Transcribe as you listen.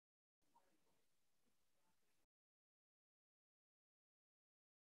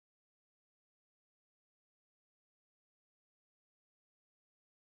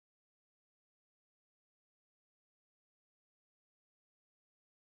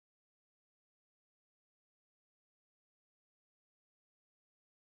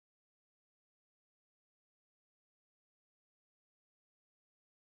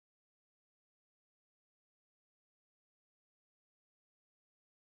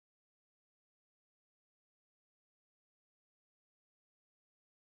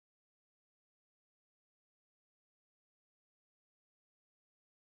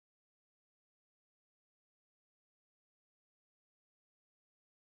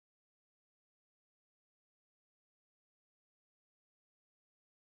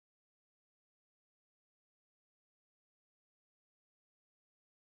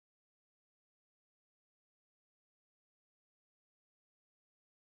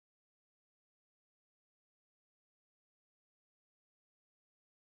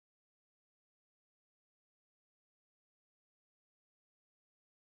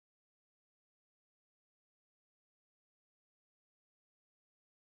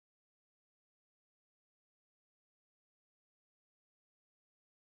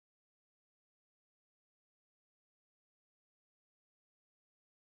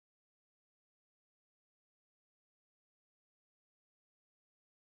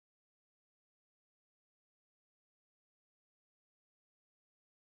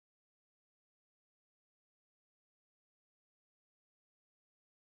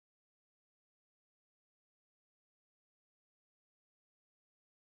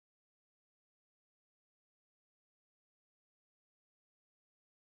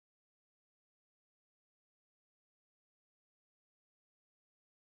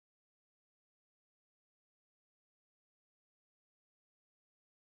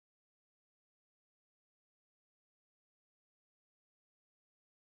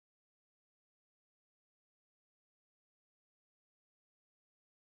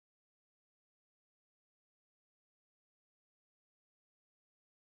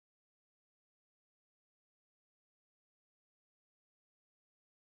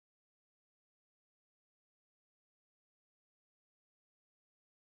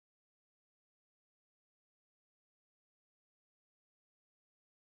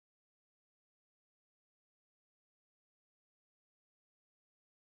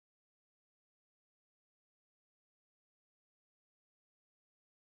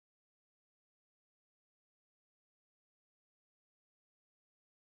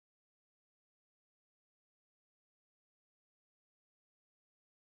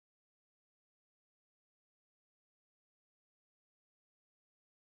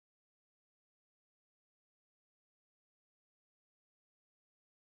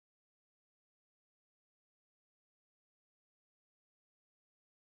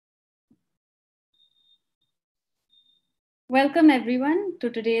Welcome everyone to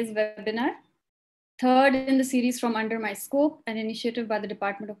today's webinar, third in the series from Under My Scope, an initiative by the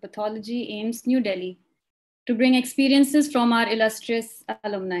Department of Pathology, AIIMS, New Delhi, to bring experiences from our illustrious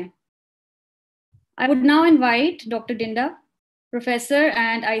alumni. I would now invite Dr. Dinda, professor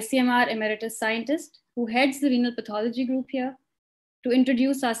and ICMR emeritus scientist who heads the renal pathology group here, to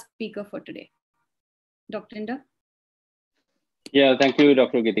introduce our speaker for today. Dr. Dinda. Yeah, thank you,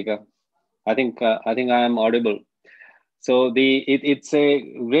 Dr. Gitika. I think I am audible. So it's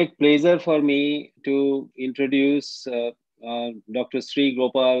a great pleasure for me to introduce Dr.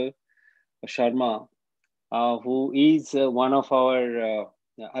 ShreeSharma, who is one of our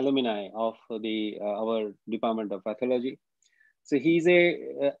alumni of our Department of Pathology. So he's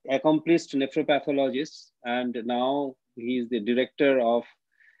a accomplished nepropathologist, and now he's the director of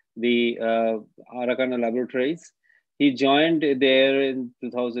the Arakana Laboratories. He joined there in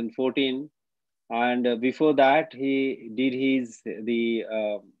 2014. And before that, he did the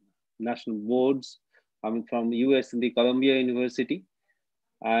national boards from US in the Columbia University.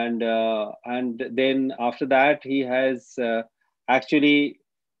 And then after that, he has actually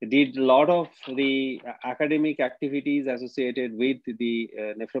did a lot of the academic activities associated with the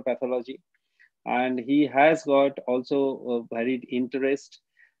nephropathology. And he has got also a varied interest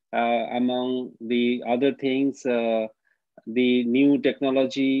among the other things, the new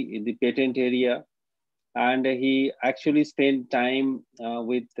technology in the patent area. And he actually spent time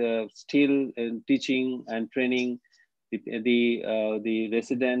with still teaching and training the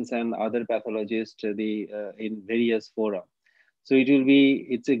residents and other pathologists in various fora. So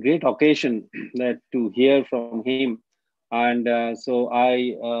it's a great occasion to hear from him. And so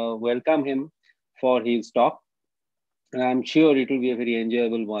I welcome him for his talk. And I'm sure it will be a very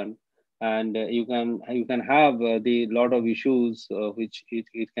enjoyable one. And you can have the lot of issues which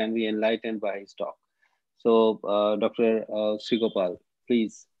it can be enlightened by his talk. So Dr. Srigopal,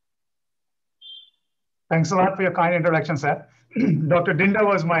 please. Thanks a lot for your kind introduction, sir. Dr. Dinda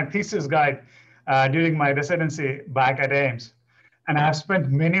was my thesis guide during my residency back at AIIMS. And I have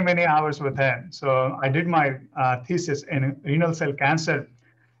spent many, many hours with him. So I did my thesis in renal cell cancer.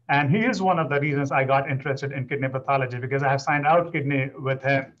 And he is one of the reasons I got interested in kidney pathology, because I have signed out kidney with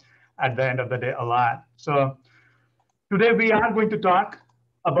him at the end of the day a lot. So today we are going to talk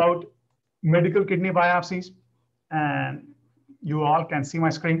about medical kidney biopsies, and you all can see my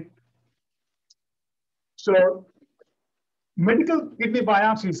screen. So medical kidney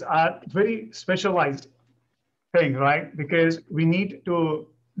biopsies are very specialized thing, right? Because we need to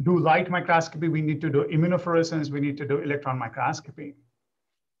do light microscopy, we need to do immunofluorescence, we need to do electron microscopy.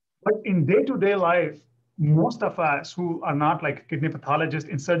 But in day-to-day life, most of us who are not like kidney pathologists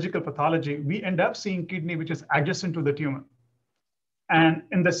in surgical pathology, we end up seeing kidney which is adjacent to the tumor. And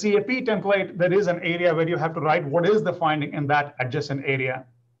in the CAP template, there is an area where you have to write what is the finding in that adjacent area.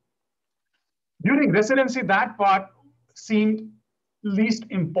 During residency, that part seemed least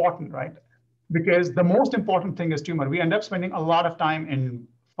important, right? Because the most important thing is tumor. We end up spending a lot of time in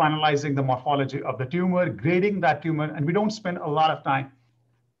finalizing the morphology of the tumor, grading that tumor, and we don't spend a lot of time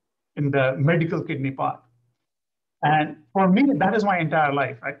in the medical kidney part. And for me, that is my entire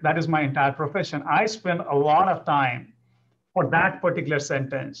life, right? That is my entire profession. I spend a lot of time for that particular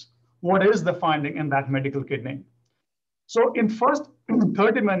sentence. What is the finding in that medical kidney? So in first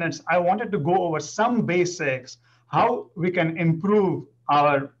 30 minutes, I wanted to go over some basics, how we can improve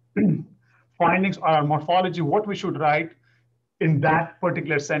our findings or our morphology, what we should write in that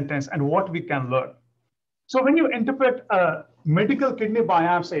particular sentence, and what we can learn. So when you interpret a medical kidney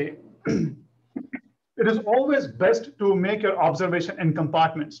biopsy, it is always best to make your observation in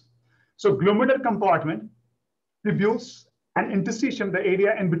compartments. So glomerular compartment, tubules, and interstitium, the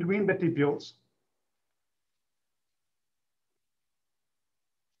area in between the tubules.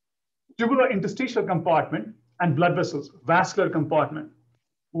 Tubular interstitial compartment, and blood vessels, vascular compartment.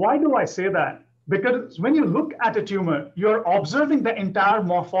 Why do I say that? Because when you look at a tumor, you're observing the entire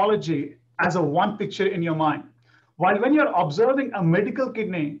morphology as a one picture in your mind. While when you're observing a medical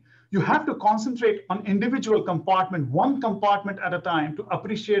kidney, you have to concentrate on individual compartment, one compartment at a time, to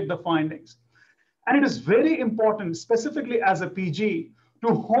appreciate the findings. And it is very important, specifically as a PG,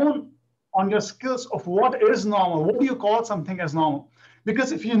 to hone on your skills of what is normal. What do you call something as normal?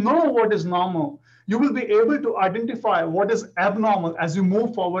 Because if you know what is normal, you will be able to identify what is abnormal as you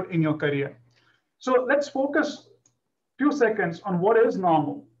move forward in your career. So let's focus a few seconds on what is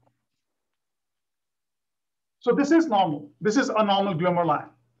normal. So this is normal. This is a normal glomeruli.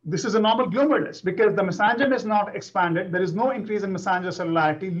 This is a normal glomerulus because the mesangium is not expanded. There is no increase in mesangial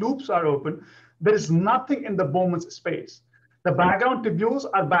cellularity. Loops are open. There is nothing in the Bowman's space. The background tubules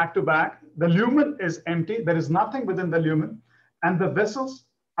are back to back. The lumen is empty. There is nothing within the lumen. and the vessels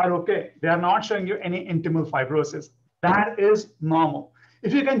are okay. They are not showing you any intimal fibrosis. That is normal.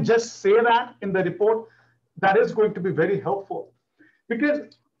 If you can just say that in the report, that is going to be very helpful. Because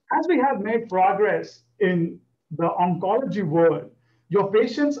as we have made progress in the oncology world, your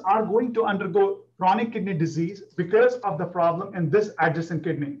patients are going to undergo chronic kidney disease because of the problem in this adjacent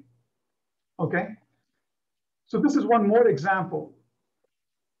kidney. Okay? So this is one more example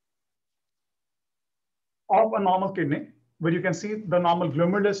of a normal kidney, where you can see the normal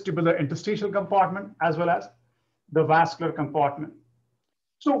glomerulus tubular interstitial compartment as well as the vascular compartment.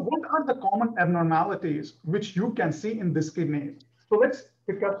 So what are the common abnormalities which you can see in this kidney? So let's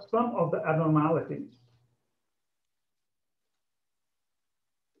pick up some of the abnormalities.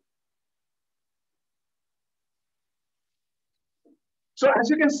 So as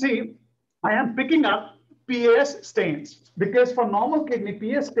you can see, I am picking up PAS stains because for normal kidney,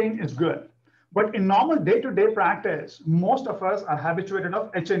 PAS stain is good. But in normal day-to-day practice, most of us are habituated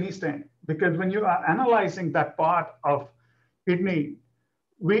of H&E stain because when you are analyzing that part of kidney,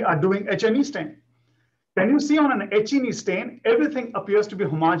 we are doing H&E stain. Can you see on an H&E stain, everything appears to be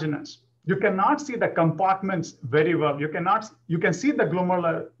homogeneous. You cannot see the compartments very well. You can see the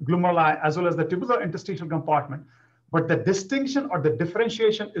glomeruli as well as the tubular interstitial compartment, but the distinction or the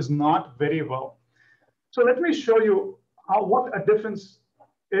differentiation is not very well. So let me show you what a difference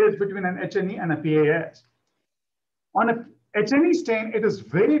is between an H&E and a PAS. On a H&E stain, it is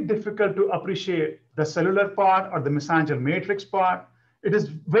very difficult to appreciate the cellular part or the mesangial matrix part. It is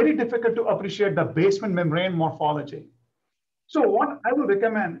very difficult to appreciate the basement membrane morphology. So what I will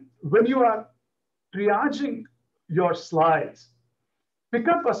recommend when you are triaging your slides, pick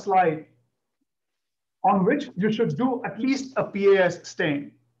up a slide on which you should do at least a PAS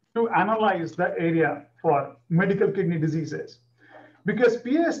stain to analyze the area for medical kidney diseases. Because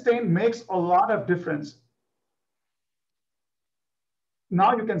PAS stain makes a lot of difference.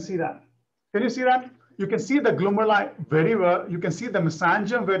 Now you can see that. Can you see that? You can see the glomeruli very well. You can see the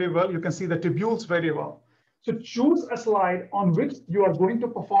mesangium very well. You can see the tubules very well. So choose a slide on which you are going to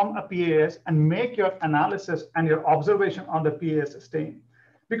perform a PAS and make your analysis and your observation on the PAS stain.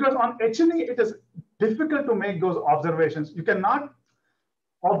 Because on H&E, it is difficult to make those observations. You cannot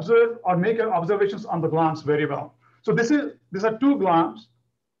observe or make your observations on the glans very well. So these are two glans.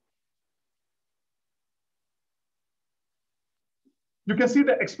 You can see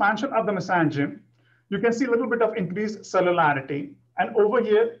the expansion of the mesangium. You can see a little bit of increased cellularity. And over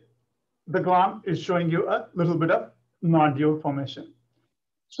here, the gland is showing you a little bit of nodule formation.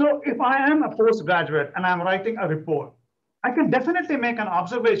 So if I am a postgraduate and I'm writing a report, I can definitely make an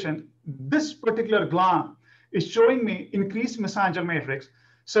observation. This particular gland is showing me increased mesangial matrix.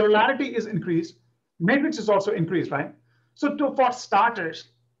 Cellularity is increased. Matrix is also increased, right? So for starters,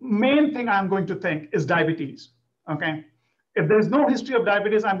 main thing I'm going to think is diabetes, okay? If there's no history of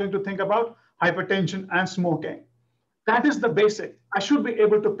diabetes, I'm going to think about hypertension and smoking. That is the basic. I should be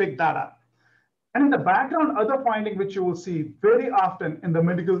able to pick that up. And in the background, other finding which you will see very often in the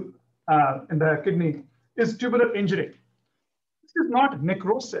medical, in the kidney is tubular injury. This is not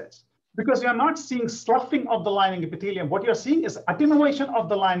necrosis because you're not seeing sloughing of the lining epithelium. What you're seeing is attenuation of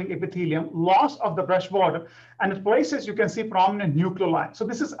the lining epithelium, loss of the brush border, and in places you can see prominent nucleoli. So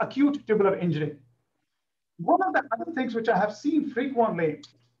this is acute tubular injury. One of the other things which I have seen frequently,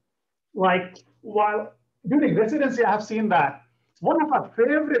 like while during residency, I have seen that one of our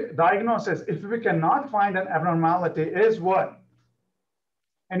favorite diagnoses, if we cannot find an abnormality, is what?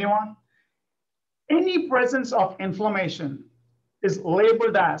 Anyone? Any presence of inflammation is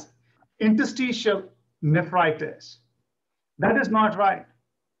labeled as interstitial nephritis. That is not right.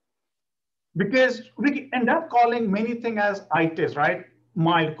 Because we end up calling many things as itis, right?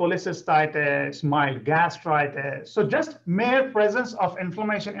 Mild cholecystitis, mild gastritis. So just mere presence of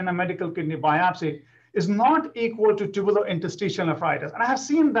inflammation in a medical kidney biopsy is not equal to tubular interstitial nephritis. And I have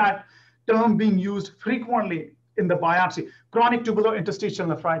seen that term being used frequently in the biopsy, chronic tubular interstitial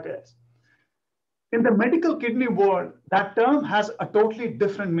nephritis. In the medical kidney world, that term has a totally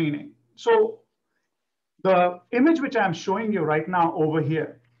different meaning. So the image which I'm showing you right now over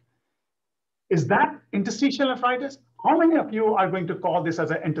here, is that interstitial nephritis? How many of you are going to call this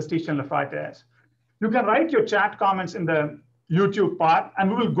as an interstitial nephritis? You can write your chat comments in the YouTube part and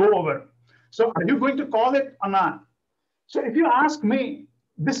we will go over. So are you going to call it or not? So if you ask me,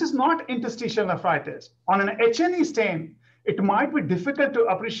 this is not interstitial nephritis. On an H&E stain, it might be difficult to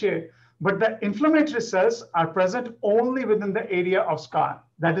appreciate, but the inflammatory cells are present only within the area of scar.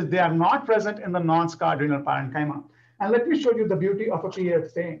 That is, they are not present in the non-scarred renal parenchyma. And let me show you the beauty of a PA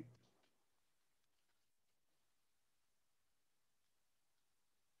stain.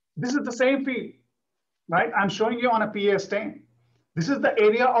 This is the same field, right? I'm showing you on a PA stain. This is the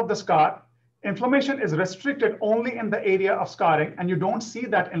area of the scar. Inflammation is restricted only in the area of scarring, and you don't see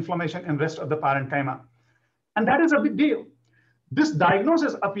that inflammation in rest of the parenchyma. And that is a big deal. This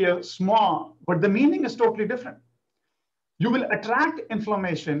diagnosis appears small, but the meaning is totally different. You will attract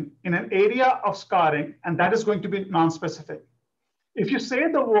inflammation in an area of scarring, and that is going to be non-specific. If you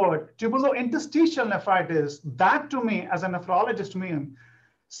say the word tubulointerstitial nephritis, that to me, as a nephrologist, means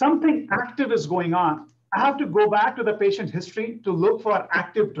something active is going on. I have to go back to the patient history to look for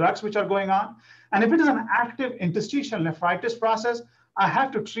active drugs which are going on. And if it is an active interstitial nephritis process, I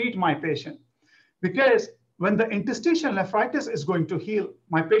have to treat my patient. Because when the interstitial nephritis is going to heal,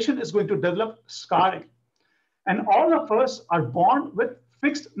 my patient is going to develop scarring. And all of us are born with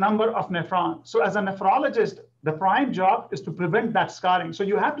fixed number of nephrons. So as a nephrologist, the prime job is to prevent that scarring. So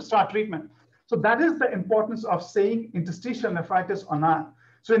you have to start treatment. So that is the importance of saying interstitial nephritis or not.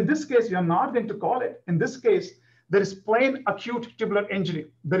 So in this case, you're not going to call it. In this case, there is plain acute tubular injury.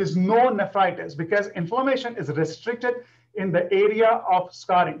 There is no nephritis because inflammation is restricted in the area of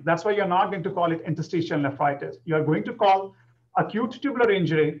scarring. That's why you're not going to call it interstitial nephritis. You're going to call acute tubular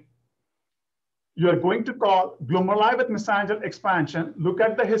injury. You're going to call glomeruli with mesangial expansion. Look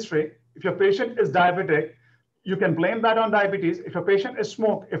at the history. If your patient is diabetic, you can blame that on diabetes. If your patient is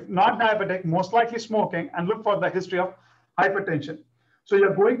if not diabetic, most likely smoking, and look for the history of hypertension. So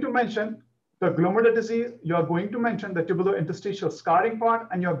you're going to mention the glomerular disease, you're going to mention the tubulointerstitial scarring part,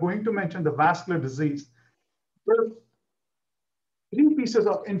 and you're going to mention the vascular disease. Those three pieces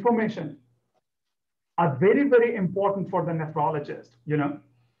of information are very, very important for the nephrologist,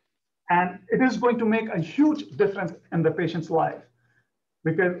 and it is going to make a huge difference in the patient's life.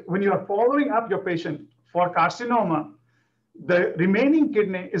 Because when you are following up your patient for carcinoma, the remaining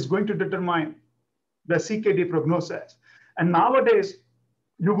kidney is going to determine the CKD prognosis. And nowadays,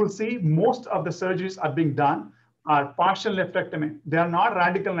 you will see most of the surgeries are being done are partial nephrectomy. They are not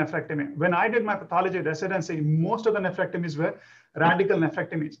radical nephrectomy. When I did my pathology residency, most of the nephrectomies were radical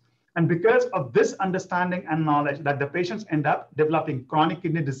nephrectomies. And because of this understanding and knowledge that the patients end up developing chronic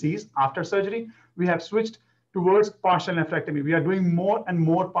kidney disease after surgery, we have switched towards partial nephrectomy. We are doing more and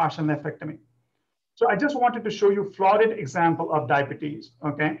more partial nephrectomy. So I just wanted to show you a florid example of diabetes,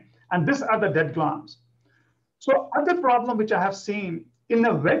 okay? And these are the dead glands. So other problem which I have seen in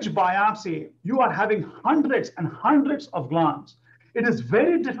a wedge biopsy, you are having hundreds and hundreds of glands. It is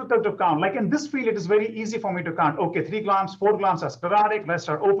very difficult to count. Like in this field, it is very easy for me to count. Okay, 3 glands, 4 glands are sclerotic, rest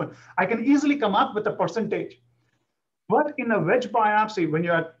are open. I can easily come up with a percentage. But in a wedge biopsy, when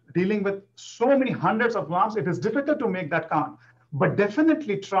you are dealing with so many hundreds of glands, it is difficult to make that count. But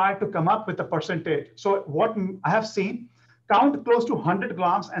definitely try to come up with a percentage. So what I have seen, count close to 100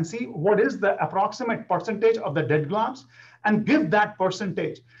 glands and see what is the approximate percentage of the dead glands and give that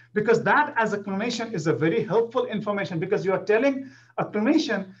percentage. Because that as a clinician is a very helpful information because you are telling a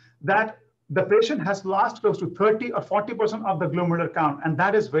clinician that the patient has lost close to 30 or 40% of the glomerular count, and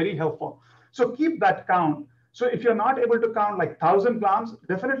that is very helpful. So keep that count. So if you're not able to count like 1,000 glands,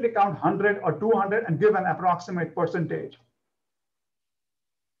 definitely count 100 or 200 and give an approximate percentage.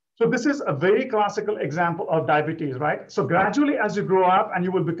 So this is a very classical example of diabetes, right? So gradually as you grow up and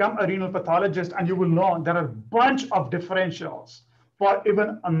you will become a renal pathologist and you will know there are a bunch of differentials for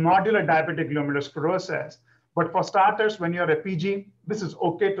even a nodular diabetic glomerular sclerosis. But for starters, when you're a PG, this is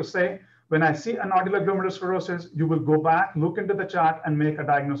okay to say, when I see a nodular glomerular sclerosis, you will go back, look into the chart and make a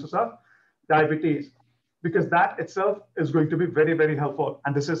diagnosis of diabetes. Because that itself is going to be very, very helpful.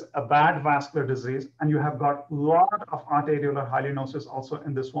 And this is a bad vascular disease. And you have got a lot of arteriolar hyalinosis also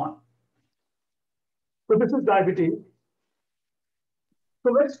in this one. So this is diabetes.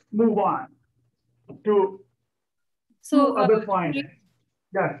 So let's move on to other findings.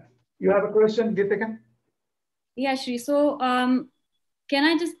 Yeah, you have a question, Geetika? Yeah, Shree. So can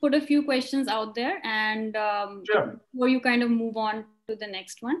I just put a few questions out there and sure. Before you kind of move on to the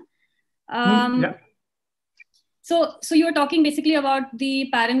next one? Yeah. So you were talking basically about the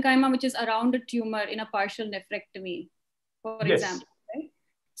parenchyma, which is around a tumor in a partial nephrectomy, for example, right?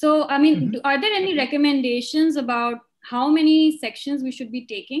 So, I mean, are there any recommendations about how many sections we should be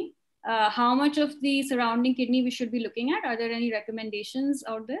taking? How much of the surrounding kidney we should be looking at? Are there any recommendations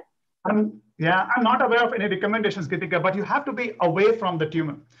out there? Yeah, I'm not aware of any recommendations, Geetika, but you have to be away from the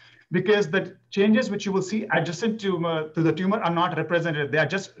tumor because the changes which you will see adjacent to the tumor are not represented. They are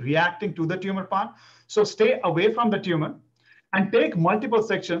just reacting to the tumor part. So stay away from the tumor and take multiple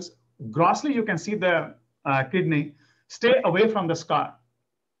sections. Grossly, you can see the kidney. Stay away from the scar.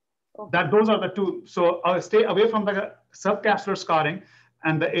 Okay. Those are the two. So stay away from the subcapsular scarring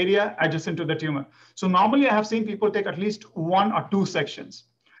and the area adjacent to the tumor. So normally I have seen people take at least 1 or 2 sections.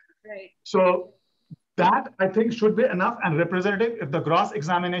 Right. So That I think should be enough and representative if the gross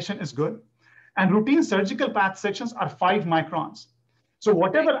examination is good. And routine surgical path sections are 5 microns. So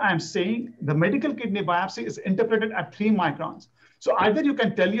whatever I'm saying, the medical kidney biopsy is interpreted at 3 microns. So either you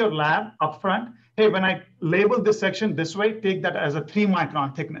can tell your lab upfront, hey, when I label this section this way, take that as a 3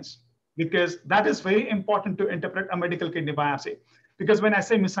 micron thickness, because that is very important to interpret a medical kidney biopsy. Because when I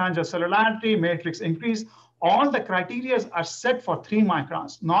say mesangial cellularity, matrix increase, all the criteria are set for 3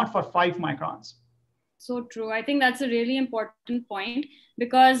 microns, not for 5 microns. So true. I think that's a really important point,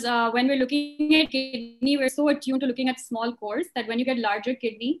 because when we're looking at kidney, we're so attuned to looking at small cores that when you get larger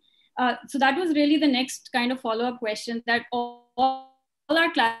kidney, so that was really the next kind of follow-up question, that all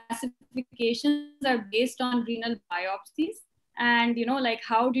our classifications are based on renal biopsies. And, like,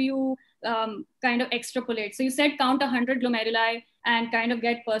 how do you kind of extrapolate? So you said count 100 glomeruli and kind of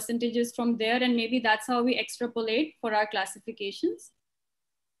get percentages from there. And maybe that's how we extrapolate for our classifications.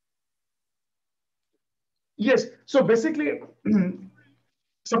 Yes. So basically,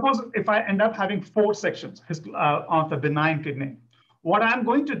 suppose if I end up having 4 sections of the benign kidney, what I'm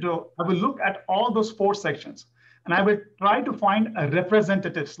going to do, I will look at all those 4 sections and I will try to find a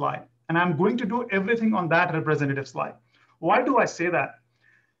representative slide. And I'm going to do everything on that representative slide. Why do I say that?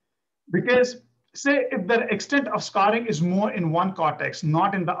 Because say if the extent of scarring is more in one cortex,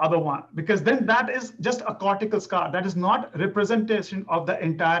 not in the other one, because then that is just a cortical scar. That is not representation of the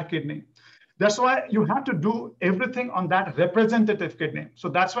entire kidney. That's why you have to do everything on that representative kidney. So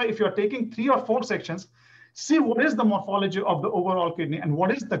that's why if you're taking 3 or 4 sections, see what is the morphology of the overall kidney and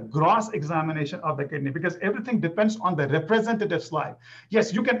what is the gross examination of the kidney, because everything depends on the representative slide.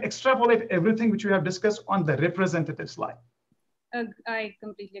 Yes, you can extrapolate everything which we have discussed on the representative slide. I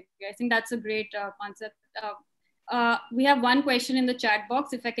completely agree. I think that's a great concept. We have one question in the chat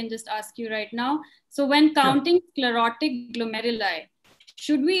box, if I can just ask you right now. So when counting sclerotic glomeruli,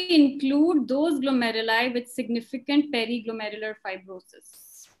 should we include those glomeruli with significant periglomerular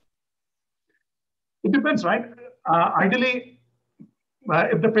fibrosis? It depends, right? Ideally,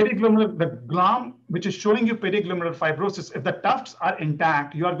 if the periglomerular, the gland which is showing you periglomerular fibrosis, if the tufts are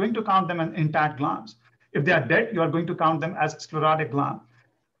intact, you are going to count them as intact glands. If they are dead, you are going to count them as sclerotic gland.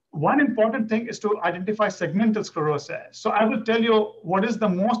 One important thing is to identify segmental sclerosis. So I will tell you what is the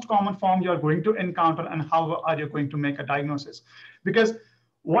most common form you are going to encounter and how are you going to make a diagnosis. Because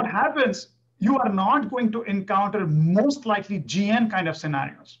what happens, you are not going to encounter most likely GN kind of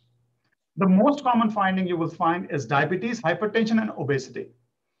scenarios. The most common finding you will find is diabetes, hypertension, and obesity.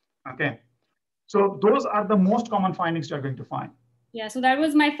 Okay, so those are the most common findings you're going to find. Yeah, so that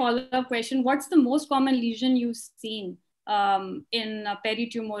was my follow-up question. What's the most common lesion you've seen in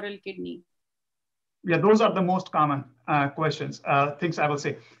peritumoral kidney? Yeah, those are the most common questions, things I will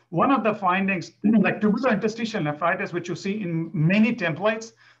say. One of the findings, like tubulointerstitial nephritis, which you see in many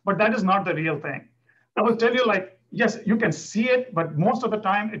templates, but that is not the real thing. I will tell you, like, yes, you can see it, but most of the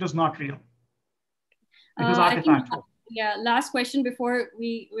time it is not real. It is artifactual. Yeah, last question before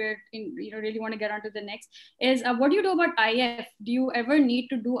really want to get on to the next is what do you do about IF? Do you ever need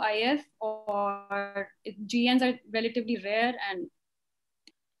to do IF, or GNs are relatively rare? And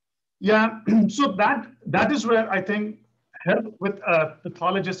yeah, so that is where I think help with a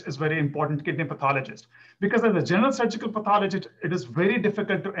pathologist is very important, kidney pathologist, because as a general surgical pathologist, it is very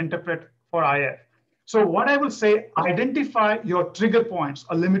difficult to interpret for IF. So what I will say, identify your trigger points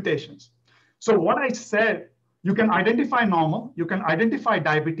or limitations. So what I said, you can identify normal, you can identify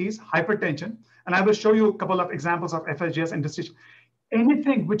diabetes, hypertension, and I will show you a couple of examples of FSGS interstitial.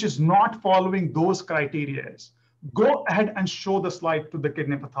 Anything which is not following those criteria, go ahead and show the slide to the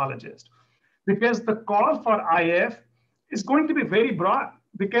kidney pathologist, because the call for IF is going to be very broad,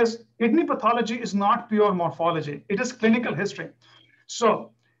 because kidney pathology is not pure morphology, it is clinical history.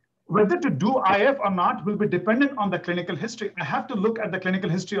 So whether to do IF or not will be dependent on the clinical history. I have to look at the clinical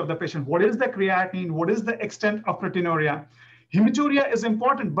history of the patient. What is the creatinine? What is the extent of proteinuria? Hematuria is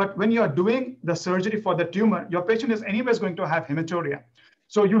important, but when you are doing the surgery for the tumor, your patient is anyways going to have hematuria.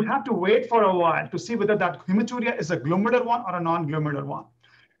 So you have to wait for a while to see whether that hematuria is a glomerular one or a non-glomerular one.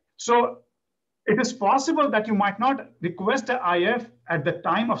 So it is possible that you might not request an IF at the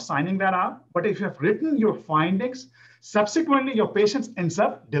time of signing that out, but if you have written your findings, subsequently your patient ends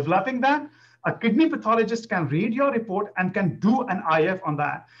up developing that, a kidney pathologist can read your report and can do an IF on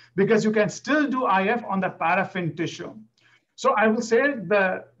that, because you can still do IF on the paraffin tissue. So I will say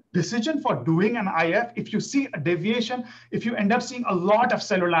the decision for doing an IF, if you see a deviation, if you end up seeing a lot of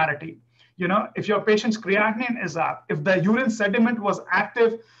cellularity, if your patient's creatinine is up, if the urine sediment was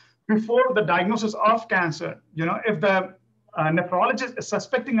active before the diagnosis of cancer, if the nephrologist is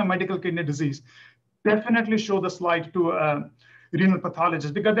suspecting a medical kidney disease, definitely show the slide to renal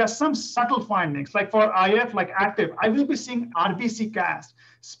pathologist, because there are some subtle findings. Like for IF, like active, I will be seeing RBC cast,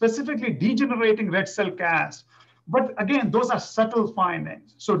 specifically degenerating red cell cast. But again, those are subtle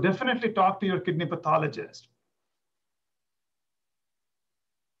findings. So definitely talk to your kidney pathologist.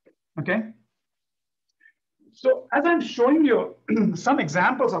 Okay. So as I'm showing you some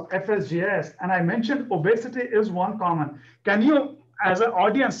examples of FSGS, and I mentioned obesity is one common. Can you, as an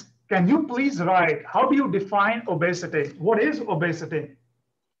audience, can you please write, how do you define obesity? What is obesity?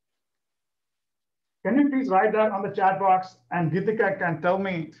 Can you please write that on the chat box? And Geetika can tell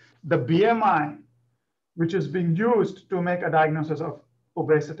me the BMI, which is being used to make a diagnosis of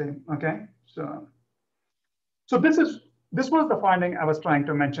obesity, okay? So this was the finding I was trying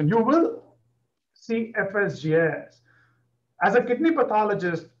to mention. You will see FSGS. As a kidney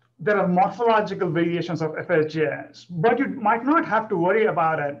pathologist, there are morphological variations of FSGS, but you might not have to worry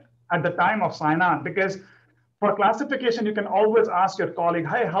about it at the time of sign-on, because for classification, you can always ask your colleague,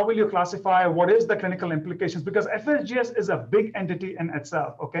 hey, how will you classify? What is the clinical implications? Because FSGS is a big entity in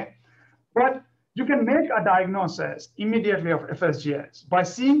itself, okay? But you can make a diagnosis immediately of FSGS by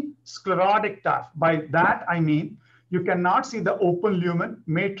seeing sclerotic tuft. By that, I mean, you cannot see the open lumen,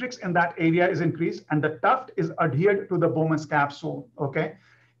 matrix in that area is increased, and the tuft is adhered to the Bowman's capsule, okay?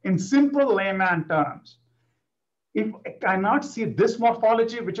 In simple layman terms, if I cannot see this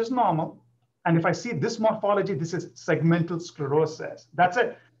morphology, which is normal, and if I see this morphology, this is segmental sclerosis. That's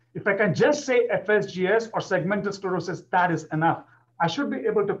it. If I can just say FSGS or segmental sclerosis, that is enough. I should be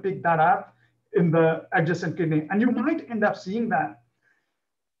able to pick that up in the adjacent kidney, and you might end up seeing that.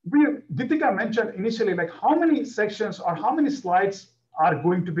 Geetika mentioned initially, like how many sections or how many slides are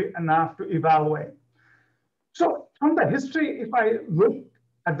going to be enough to evaluate. So from the history, if I look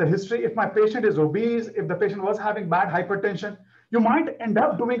at the history, if my patient is obese, if the patient was having bad hypertension, you might end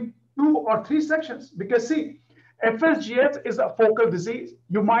up doing 2 or 3 sections, because see, FSGS is a focal disease.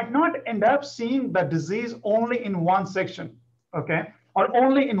 You might not end up seeing the disease only in one section, okay, or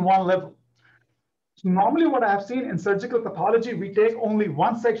only in one level. So normally what I have seen in surgical pathology, we take only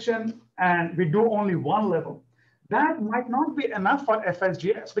one section and we do only one level. That might not be enough for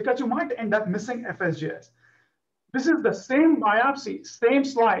FSGS, because you might end up missing FSGS. This is the same biopsy, same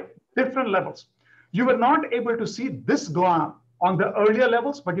slide, different levels. You were not able to see this gland on the earlier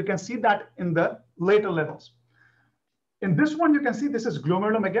levels, but you can see that in the later levels. In this one, you can see this is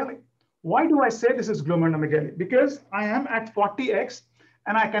glomerulomegaly. Why do I say this is glomerulomegaly? Because I am at 40x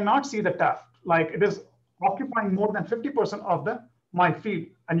and I cannot see the tuft. Like it is occupying more than 50% of my field.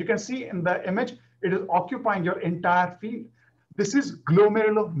 And you can see in the image, it is occupying your entire field. This is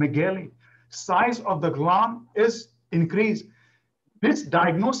glomerulomegaly. Size of the gland is increased. This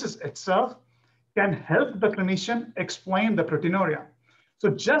diagnosis itself can help the clinician explain the proteinuria. So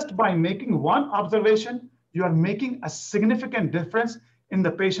just by making one observation, you are making a significant difference in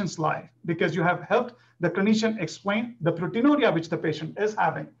the patient's life, because you have helped the clinician explain the proteinuria which the patient is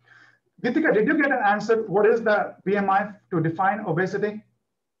having. Geetika, did you get an answer? What is the BMI to define obesity?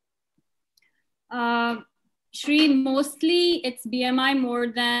 Shree, mostly it's BMI more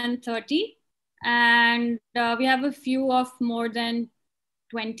than 30. And we have a few of more than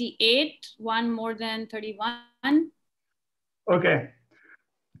 28, one more than 31. Okay.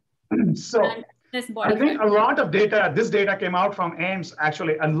 So I think a lot of data, this data came out from AIMS,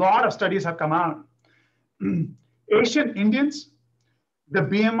 actually. A lot of studies have come out. Asian Indians, the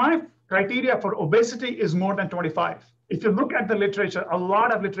BMI criteria for obesity is more than 25. If you look at the literature, a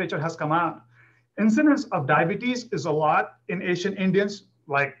lot of literature has come out. Incidence of diabetes is a lot in Asian Indians.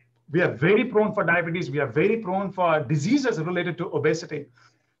 Like we are very prone for diabetes. We are very prone for diseases related to obesity.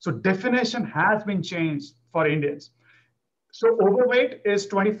 So definition has been changed for Indians. So overweight is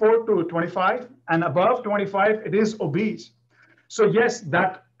 24 to 25, and above 25, it is obese. So yes,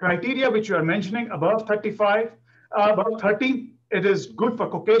 that criteria which you are mentioning, above 35, above 30, it is good for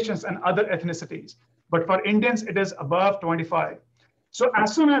Caucasians and other ethnicities. But for Indians, it is above 25. So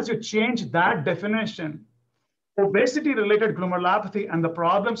as soon as you change that definition, obesity-related glomerulopathy and the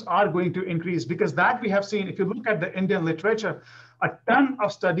problems are going to increase, because that we have seen, if you look at the Indian literature, a ton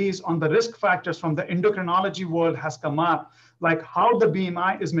of studies on the risk factors from the endocrinology world has come up, like how the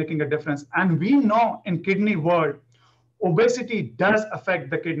BMI is making a difference. And we know in kidney world, obesity does affect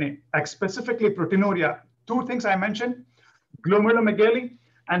the kidney, like specifically proteinuria. 2 things I mentioned, glomerulomegaly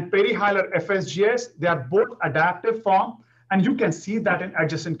and perihilar FSGS, they are both adaptive form, and you can see that in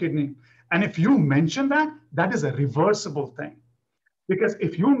adjacent kidney. And if you mention that, that is a reversible thing. Because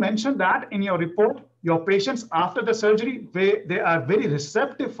if you mention that in your report, your patients after the surgery, they are very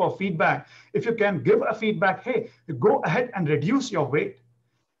receptive for feedback. If you can give a feedback, hey, go ahead and reduce your weight,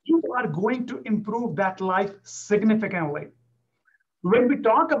 you are going to improve that life significantly. When we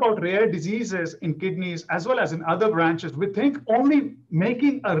talk about rare diseases in kidneys as well as in other branches, we think only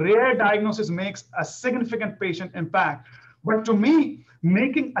making a rare diagnosis makes a significant patient impact. But to me,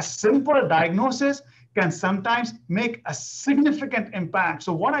 making a simple diagnosis can sometimes make a significant impact.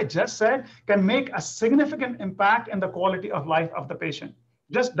 So what I just said can make a significant impact in the quality of life of the patient.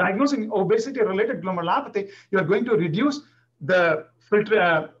 Just diagnosing obesity-related glomerulopathy, you're going to reduce the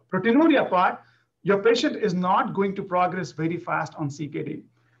proteinuria part. Your patient is not going to progress very fast on CKD.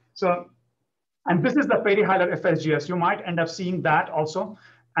 So, and this is the perihilar FSGS. You might end up seeing that also.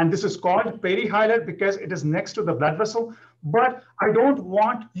 And this is called perihilar because it is next to the blood vessel. But I don't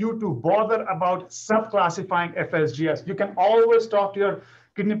want you to bother about subclassifying FSGS. You can always talk to your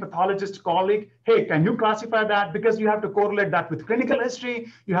kidney pathologist colleague, hey, can you classify that? Because you have to correlate that with clinical history.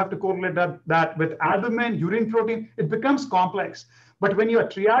 You have to correlate that with albumin, urine protein. It becomes complex. But when you are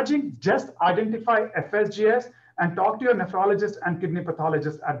triaging, just identify FSGS and talk to your nephrologist and kidney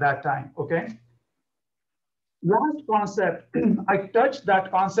pathologist at that time, okay? Last concept, I touched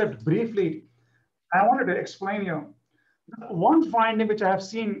that concept briefly. I wanted to explain you. One finding which I have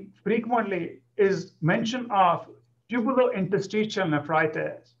seen frequently is mention of tubulointerstitial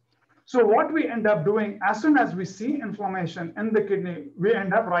nephritis. So what we end up doing, as soon as we see inflammation in the kidney, we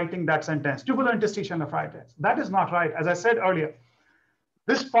end up writing that sentence, tubulointerstitial nephritis. That is not right. As I said earlier,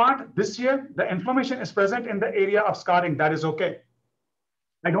 this part, this year, the inflammation is present in the area of scarring. That is okay.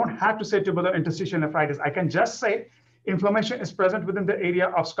 I don't have to say tubulointerstitial nephritis. I can just say inflammation is present within the area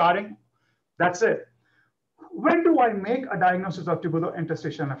of scarring. That's it. When do I make a diagnosis of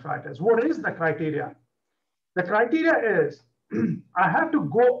tubulointerstitial nephritis? What is the criteria? The criteria is I have to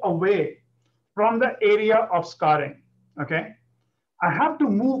go away from the area of scarring, okay? I have to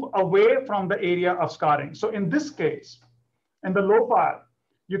move away from the area of scarring. So in this case, in the low part,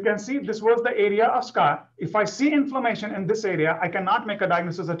 you can see this was the area of scar. If I see inflammation in this area, I cannot make a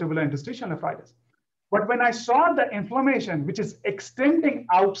diagnosis of tubulointerstitial nephritis. But when I saw the inflammation, which is extending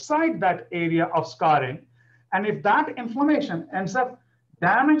outside that area of scarring, and if that inflammation ends up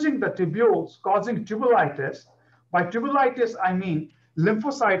damaging the tubules, causing tubulitis, by tubulitis, I mean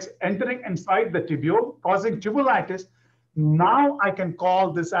lymphocytes entering inside the tubule, causing tubulitis, now I can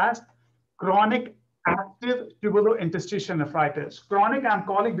call this as chronic active tubulointerstitial nephritis. Chronic, I'm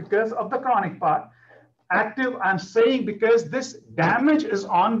calling because of the chronic part. Active, I'm saying because this damage is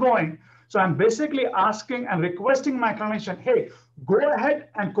ongoing. So I'm basically asking and requesting my clinician, hey, go ahead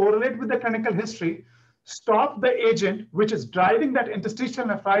and correlate with the clinical history, stop the agent which is driving that interstitial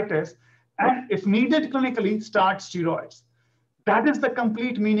nephritis, and if needed clinically, start steroids. That is the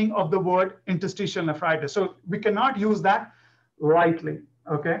complete meaning of the word interstitial nephritis. So we cannot use that lightly,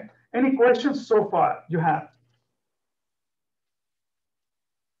 okay? Any questions so far you have?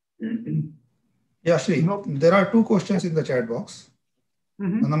 Yeah, Shri, there are two questions in the chat box.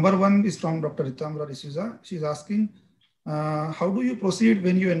 Mm-hmm. Number one is from Dr. Ritamra D'Souza. She's asking, how do you proceed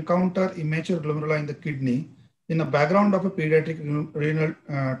when you encounter immature glomeruli in the kidney in a background of a pediatric renal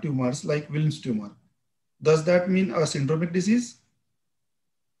tumors like Wilms tumor? Does that mean a syndromic disease?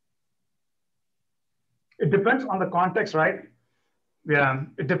 It depends on the context, right? Yeah,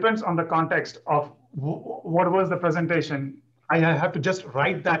 it depends on the context of what was the presentation. I have to just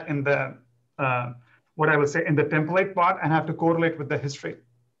write that in the, what I will say, in the template part and have to correlate with the history.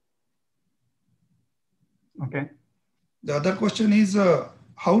 Okay. The other question is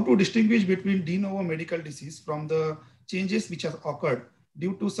how to distinguish between de novo medical disease from the changes which have occurred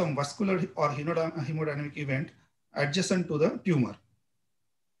due to some vascular or hemodynamic event adjacent to the tumor.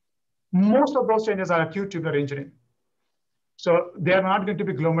 Most of those changes are acute tubular injury. So they are not going to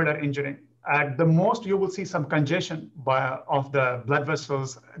be glomerular injury. At the most, you will see some congestion of the blood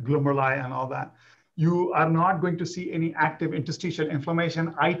vessels, glomeruli, and all that. You are not going to see any active interstitial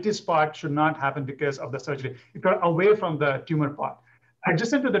inflammation. Itis part should not happen because of the surgery. If you're away from the tumor part.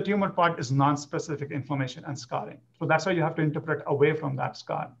 Adjacent to the tumor part is non-specific inflammation and scarring. So that's why you have to interpret away from that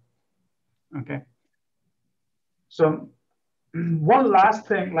scar. Okay. So one last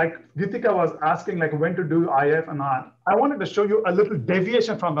thing, like Gitika was asking, like when to do IF and all. I wanted to show you a little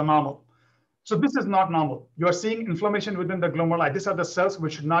deviation from the normal. So this is not normal. You are seeing inflammation within the glomeruli. These are the cells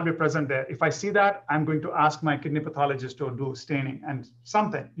which should not be present there. If I see that, I'm going to ask my kidney pathologist to do staining and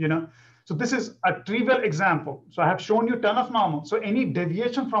something, you know. So this is a trivial example. So I have shown you a ton of normal. So any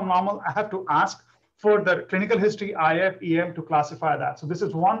deviation from normal, I have to ask for the clinical history, IF, EM to classify that. So this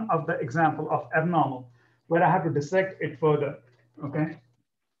is one of the example of abnormal where I have to dissect it further, okay?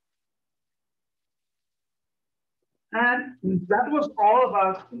 And that was all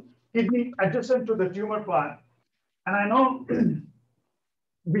about kidney adjacent to the tumor part. And I know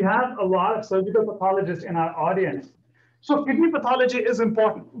we have a lot of surgical pathologists in our audience. So kidney pathology is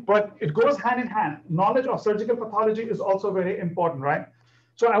important, but it goes hand in hand. Knowledge of surgical pathology is also very important, right?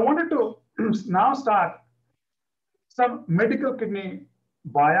 So I wanted to now start some medical kidney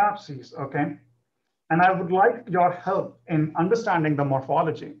biopsies, okay? And I would like your help in understanding the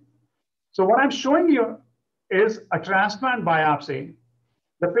morphology. So what I'm showing you is a transplant biopsy.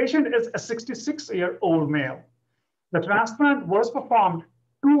 The patient is a 66-year-old male. The transplant was performed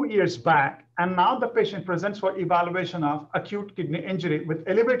 2 years back, and now the patient presents for evaluation of acute kidney injury with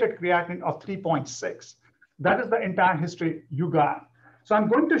elevated creatinine of 3.6. That is the entire history you got. So I'm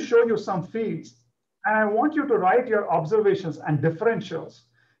going to show you some fields, and I want you to write your observations and differentials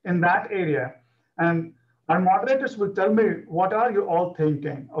in that area. And our moderators will tell me, what are you all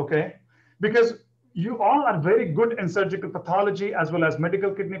thinking, okay? Because you all are very good in surgical pathology as well as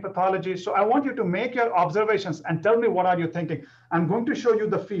medical kidney pathology. So I want you to make your observations and tell me what are you thinking. I'm going to show you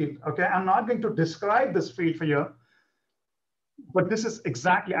the field, okay? I'm not going to describe this field for you, but this is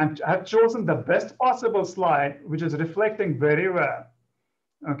exactly, I've chosen the best possible slide, which is reflecting very well,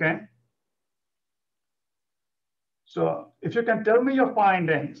 okay? So if you can tell me your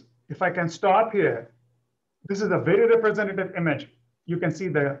findings, if I can stop here, this is a very representative image. You can see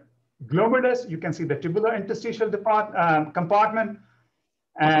the glomerulus, you can see the tubular interstitial compartment,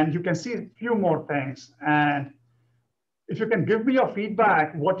 and you can see a few more things. And if you can give me your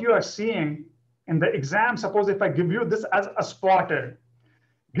feedback, what you are seeing in the exam, suppose if I give you this as a spotter,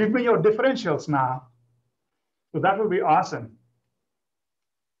 give me your differentials now. So that will be awesome.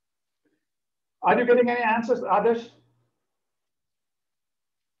 Are you getting any answers, Adarsh?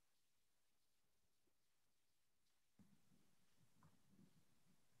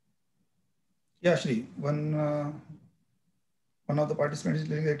 Yeah, Shri, one of the participants is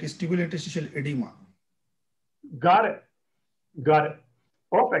saying that it is tubular interstitial edema. Got it. Got it.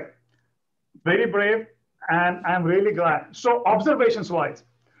 Perfect. Very brave, and I'm really glad. So observations wise,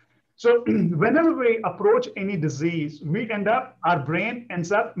 so whenever we approach any disease, our brain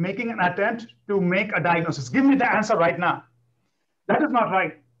ends up making an attempt to make a diagnosis. Give me the answer right now. That is not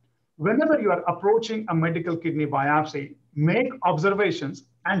right. Whenever you are approaching a medical kidney biopsy, make observations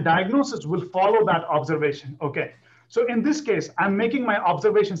and diagnosis will follow that observation, okay? So in this case, I'm making my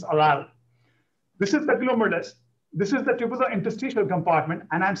observations aloud. This is the glomerulus. This is the tubular interstitial compartment,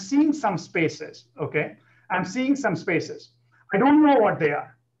 and I'm seeing some spaces, okay? I'm seeing some spaces. I don't know what they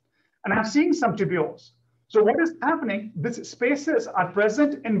are. And I'm seeing some tubules. So what is happening, these spaces are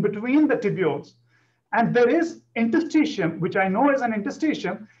present in between the tubules. And there is interstitium, which I know is an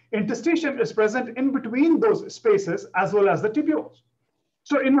interstitium. Interstitium is present in between those spaces as well as the tubules.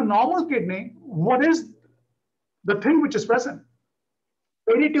 So in a normal kidney, what is the thing which is present?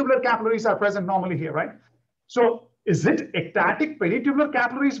 Peritubular capillaries are present normally here, right? So is it ectatic peritubular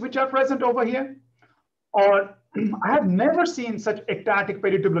capillaries which are present over here? Or I have never seen such ectatic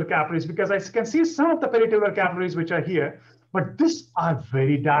peritubular capillaries, because I can see some of the peritubular capillaries which are here, but these are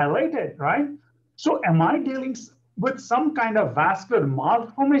very dilated, right? So am I dealing with some kind of vascular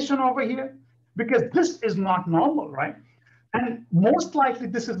malformation over here? Because this is not normal, right? And most likely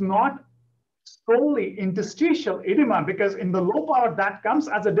this is not solely interstitial edema, because in the low power that comes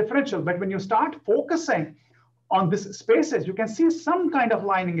as a differential. But when you start focusing on these spaces, you can see some kind of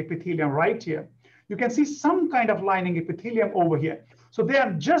lining epithelium right here. You can see some kind of lining epithelium over here. So they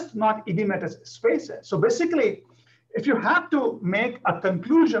are just not edematous spaces. So basically, if you have to make a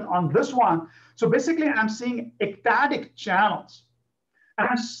conclusion on this one, so basically I'm seeing ectatic channels. And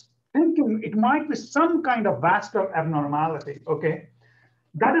I'm thinking it might be some kind of vascular abnormality, okay?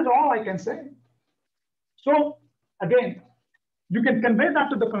 That is all I can say. So again, you can convey that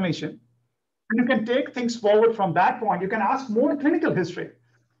to the clinician, and you can take things forward from that point. You can ask more clinical history.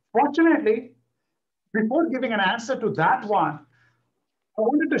 Fortunately, before giving an answer to that one, I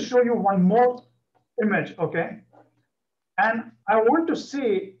wanted to show you one more image, okay? And I want to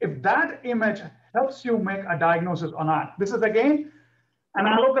see if that image helps you make a diagnosis or not. This is again an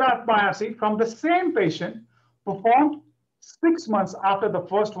allograft biopsy from the same patient performed 6 months after the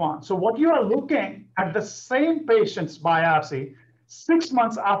first one. So what you are looking at the same patient's biopsy 6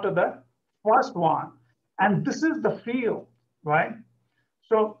 months after the first one. And this is the field, right?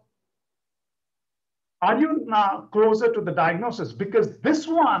 So are you now closer to the diagnosis? Because this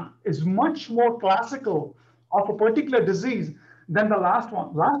one is much more classical of a particular disease than the last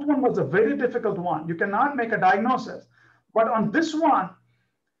one. Last one was a very difficult one. You cannot make a diagnosis. But on this one,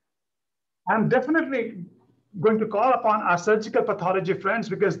 I'm definitely going to call upon our surgical pathology friends,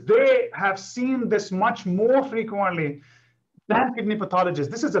 because they have seen this much more frequently than kidney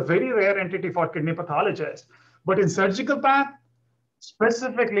pathologists. This is a very rare entity for kidney pathologists. But in surgical path,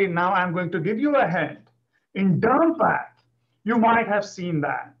 specifically now I'm going to give you a hint. In derm path, You might have seen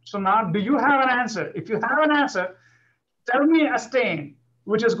that. So now, do you have an answer? If you have an answer, tell me a stain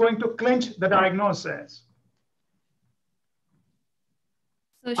which is going to clinch the diagnosis.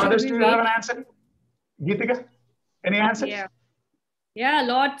 So Others, do you have an answer? Geetika, any answers? Yeah,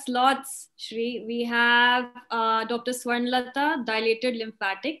 lots, Shri. We have Dr. Swarnlata, dilated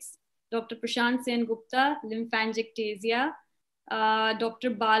lymphatics, Dr. Prashant Sen Gupta, lymphangiectasia, Dr.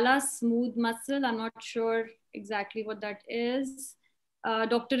 Bala, smooth muscle. I'm not sure exactly what that is.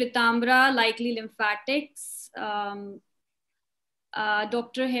 Dr. Ritambra, likely lymphatics.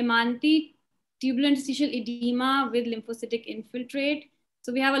 Dr. Hemanti, tubular interstitial edema with lymphocytic infiltrate.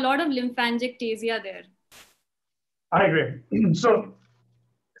 So we have a lot of lymphangiectasia there. I agree. So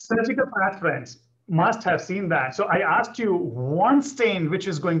surgical path friends must have seen that. So I asked you one stain which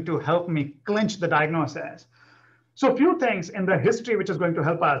is going to help me clinch the diagnosis. So a few things in the history which is going to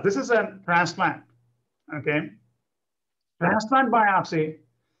help us. This is a transplant, okay? Transplant biopsy.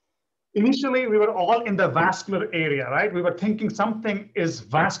 Initially, we were all in the vascular area, right? We were thinking something is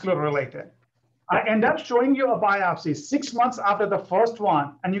vascular related. I end up showing you a biopsy 6 months after the first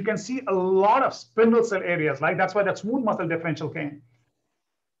one, and you can see a lot of spindle cell areas, right? That's why that smooth muscle differential came.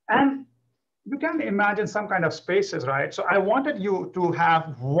 And you can imagine some kind of spaces, right? So I wanted you to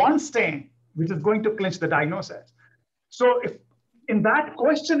have one stain, which is going to clinch the diagnosis. So if in that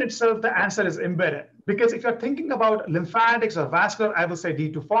question itself, the answer is embedded. Because if you're thinking about lymphatics or vascular, I will say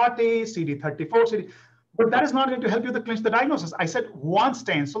D240, CD34, CD, but that is not going to help you to clinch the diagnosis. I said one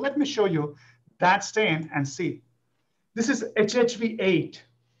stain. So let me show you that stain and see. This is HHV8.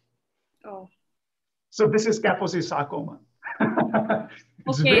 Oh. So this is Kaposi sarcoma.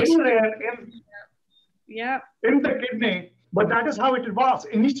 It's Okay. very rare in the kidney, but that is how it evolves.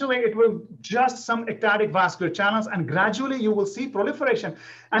 Initially, it will just some ectatic vascular channels, and gradually you will see proliferation.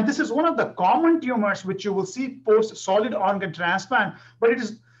 And this is one of the common tumors which you will see post solid organ transplant, but it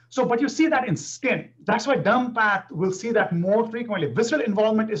is so, but you see that in skin. That's why derm path will see that more frequently. Visceral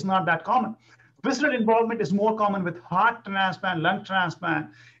involvement is not that common. Visceral involvement is more common with heart transplant, lung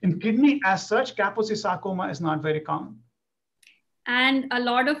transplant. In kidney, as such, Kaposi sarcoma is not very common. And a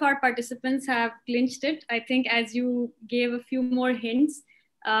lot of our participants have clinched it. I think as you gave a few more hints,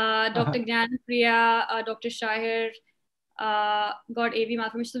 Dr. Gyanpriya, Dr. Shahir got AV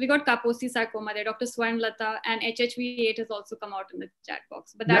malformation. So we got Kaposi sarcoma there, Dr. Swarnlata, and HHV8 has also come out in the chat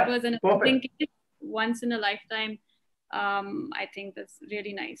box. But that was an amazing case, once in a lifetime. I think that's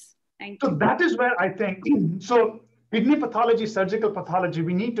really nice. Thank you. So that is where I think, so kidney pathology, surgical pathology,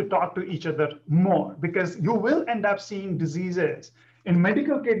 we need to talk to each other more, because you will end up seeing diseases in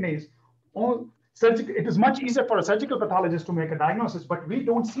medical kidneys. It is much easier for a surgical pathologist to make a diagnosis, but we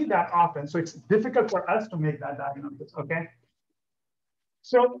don't see that often. So it's difficult for us to make that diagnosis, okay?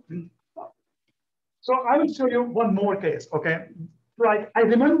 So I will show you one more case, okay? Like, I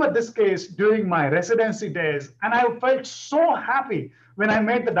remember this case during my residency days, and I felt so happy when I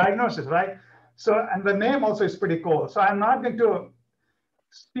made the diagnosis, right? So, and the name also is pretty cool. So I'm not going to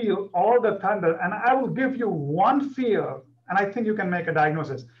steal all the thunder, and I will give you one field, and I think you can make a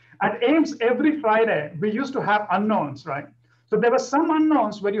diagnosis. At AIMS, every Friday, we used to have unknowns, right? So there were some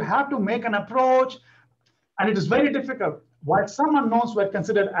unknowns where you have to make an approach, and it is very difficult, while some unknowns were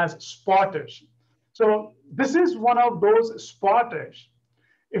considered as spotters. So this is one of those spotters.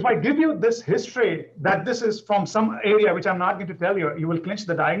 If I give you this history that this is from some area, which I'm not going to tell you, you will clinch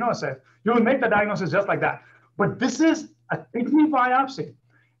the diagnosis. You will make the diagnosis just like that. But this is a kidney biopsy.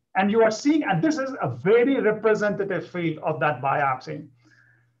 And you are seeing, and this is a very representative field of that biopsy.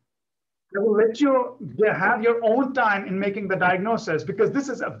 I will let you have your own time in making the diagnosis, because this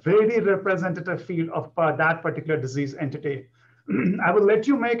is a very representative field of that particular disease entity. I will let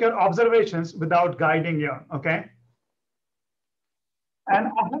you make your observations without guiding you, okay? And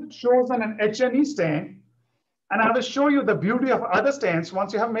I have chosen an H&E stain, and I will show you the beauty of other stains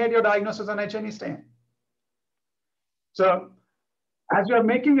once you have made your diagnosis on H&E stain. So as you are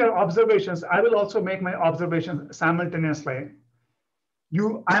making your observations, I will also make my observations simultaneously.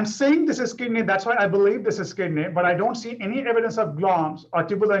 I'm saying this is kidney, that's why I believe this is kidney, but I don't see any evidence of gloms or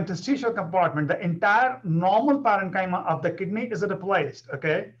tubular interstitial compartment. The entire normal parenchyma of the kidney is replaced,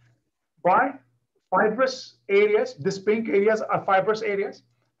 okay, by fibrous areas. These pink areas are fibrous areas.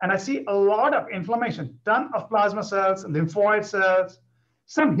 And I see a lot of inflammation, ton of plasma cells, lymphoid cells,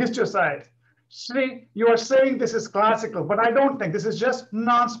 some histiocytes. Shri, you are saying this is classical, but I don't think this is just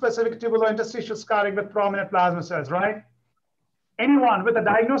non-specific tubular interstitial scarring with prominent plasma cells, right? Anyone with a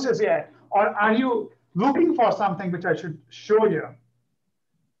diagnosis yet? Or are you looking for something which I should show you?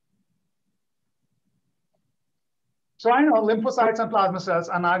 So I know lymphocytes and plasma cells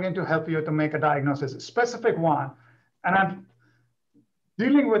are not going to help you to make a diagnosis, a specific one. And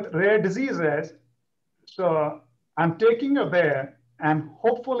dealing with rare diseases. So I'm taking you there, and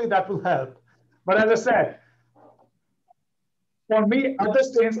hopefully that will help. But as I said, for me, other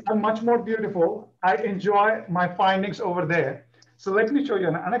stains are much more beautiful. I enjoy my findings over there. So let me show you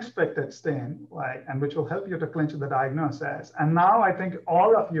an unexpected stain, and which will help you to clinch the diagnosis. And now I think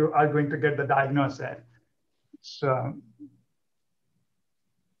all of you are going to get the diagnosis. So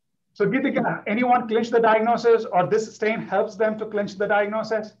Geetika, anyone clinch the diagnosis, or this stain helps them to clinch the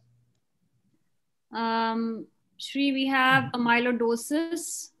diagnosis? Shri, we have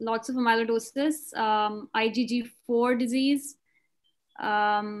amyloidosis, lots of amyloidosis, IgG4 disease,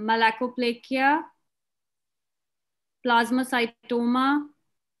 malakoplakia, plasmacytoma.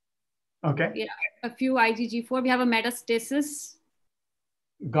 Okay. Yeah, a few IgG4. We have a metastasis.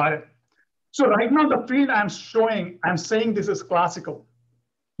 Got it. So right now, the field I'm saying this is classical.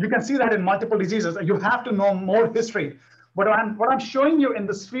 You can see that in multiple diseases. You have to know more history. But what I'm showing you in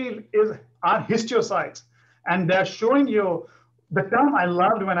this field are histiocytes. And they're showing you the term I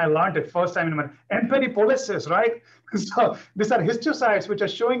loved when I learned it first time in my emperipolysis, right? So these are histiocytes which are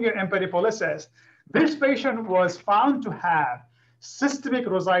showing you emperipolysis. This patient was found to have systemic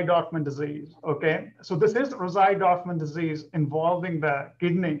Rosai-Dorfman disease, okay? So this is Rosai-Dorfman disease involving the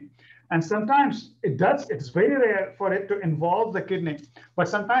kidney. And sometimes it's very rare for it to involve the kidney, but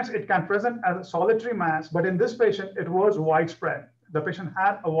sometimes it can present as a solitary mass. But in this patient, it was widespread. The patient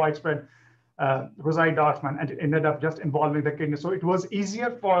had a widespread Rosai-Dorfman, and it ended up just involving the kidney. So it was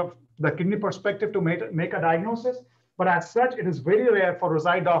easier for the kidney perspective to make a diagnosis. But as such, it is very rare for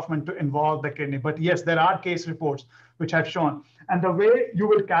Rosai-Dorfman to involve the kidney. But yes, there are case reports which have shown. And the way you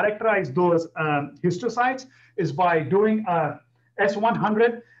will characterize those histiocytes is by doing a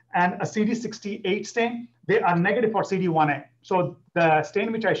S100 and a CD68 stain. They are negative for CD1A. So the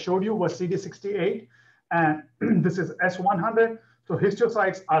stain which I showed you was CD68, and this is S100. So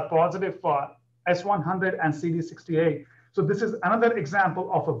histiocytes are positive for S100 and CD68. So this is another example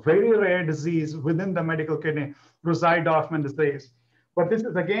of a very rare disease within the medical kidney, Rosai-Dorfman disease. But this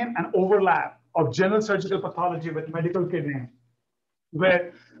is again an overlap of general surgical pathology with medical kidney,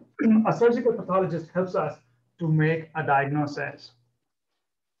 where a surgical pathologist helps us to make a diagnosis.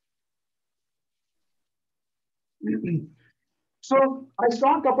 So I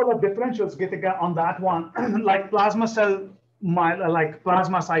saw a couple of differentials, Geetika, on that one, like plasma cell, like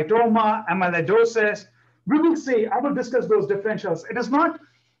plasmacytoma, amyloidosis. We will see. I will discuss those differentials. It is not.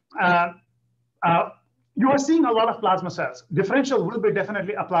 You are seeing a lot of plasma cells. Differential will be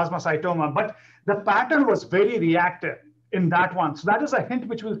definitely a plasmacytoma, but the pattern was very reactive in that one. So that is a hint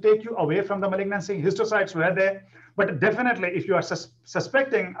which will take you away from the malignancy. Histocytes were there, but definitely if you are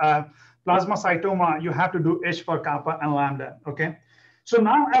suspecting plasmacytoma, you have to do H for kappa and lambda, okay? So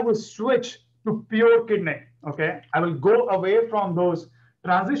now I will switch to pure kidney, okay? I will go away from those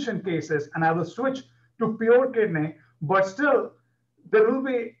transition cases and I will switch to pure kidney, but still there will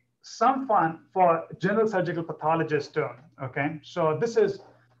be some fun for general surgical pathologists too, okay? So this is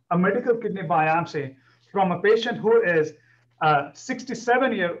a medical kidney biopsy from a patient who is a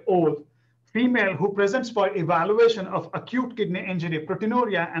 67-year-old female who presents for evaluation of acute kidney injury,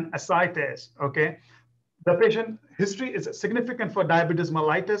 proteinuria, and ascites, okay? The patient history is significant for diabetes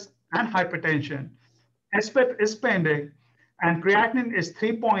mellitus and hypertension. SPET is pending, and creatinine is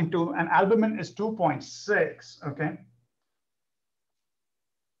 3.2, and albumin is 2.6, okay?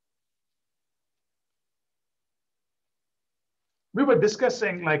 We were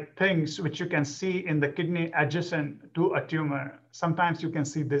discussing like things which you can see in the kidney adjacent to a tumor. Sometimes you can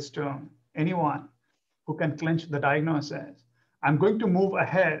see this too. Anyone who can clinch the diagnosis. I'm going to move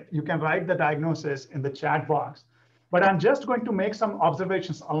ahead. You can write the diagnosis in the chat box, but I'm just going to make some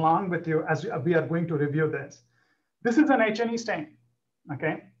observations along with you as we are going to review this. This is an H&E stain,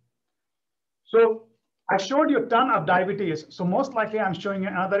 okay? So I showed you a ton of diabetes. So most likely I'm showing you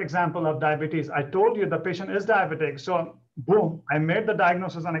another example of diabetes. I told you the patient is diabetic. So boom, I made the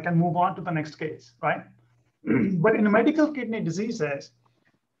diagnosis and I can move on to the next case, right? But in medical kidney diseases,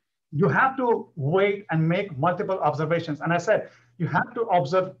 you have to wait and make multiple observations. And I said, you have to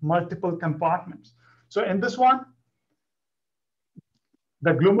observe multiple compartments. So in this one,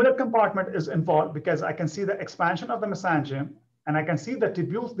 the glomerular compartment is involved because I can see the expansion of the mesangium and I can see the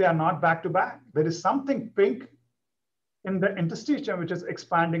tubules, they are not back to back. There is something pink in the interstitium, which is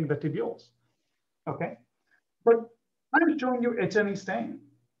expanding the tubules, okay? But I'm showing you H&E stain.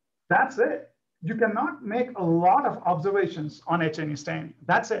 That's it. You cannot make a lot of observations on H&E stain.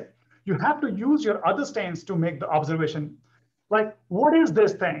 That's it. You have to use your other stains to make the observation. Like, what is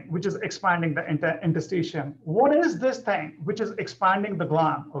this thing which is expanding the interstitium? What is this thing which is expanding the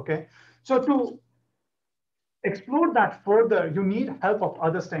gland, okay? So explore that further, you need help of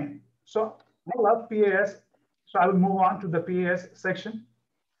other stain. So I love PAS. So I will move on to the PAS section.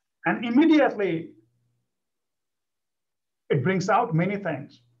 And immediately, it brings out many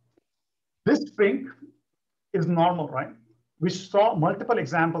things. This pink is normal, right? We saw multiple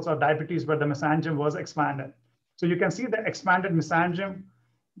examples of diabetes where the mesangium was expanded. So you can see the expanded mesangium.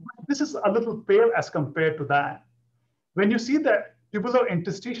 This is a little pale as compared to that. When you see the tubular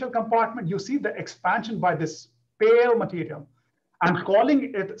interstitial compartment, you see the expansion by this pale material. I'm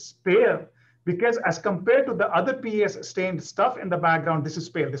calling it pale because as compared to the other PAS stained stuff in the background, this is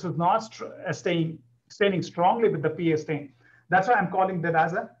pale. This is not staining strongly with the PAS stain. That's why I'm calling that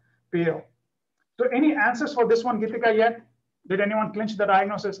as a pale. So any answers for this one, Geetika, yet? Did anyone clinch the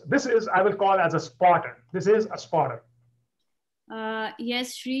diagnosis? This is, I will call as a spotter. This is a spotter.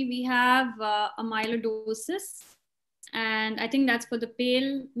 Yes, Shri, we have amyloidosis. And I think that's for the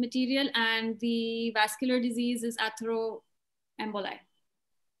pale material, and the vascular disease is atheroemboli.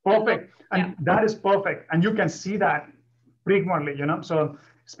 Perfect. And that is perfect. And you can see that frequently, So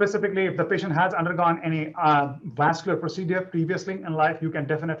specifically, if the patient has undergone any vascular procedure previously in life, you can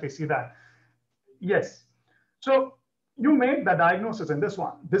definitely see that. Yes. So you made the diagnosis in this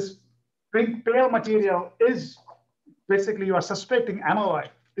one. This pink pale material is basically you are suspecting amyloid.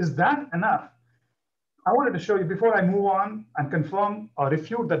 Is that enough? I wanted to show you before I move on and confirm or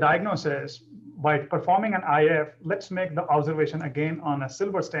refute the diagnosis by performing an IF. Let's make the observation again on a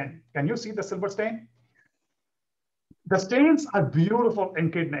silver stain. Can you see the silver stain? The stains are beautiful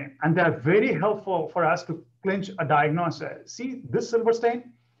in kidney, and they're very helpful for us to clinch a diagnosis. See this silver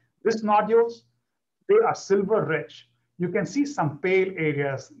stain, these nodules, they are silver rich. You can see some pale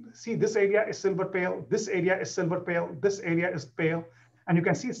areas. See, this area is silver pale, this area is silver pale, this area is pale. And you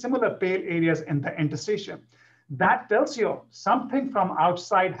can see similar pale areas in the interstitium. That tells you something from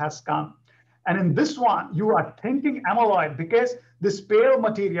outside has come. And in this one, you are thinking amyloid because this pale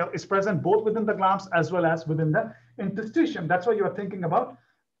material is present both within the glans as well as within the interstitium. That's why you are thinking about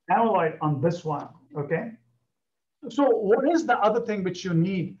amyloid on this one, okay? So what is the other thing which you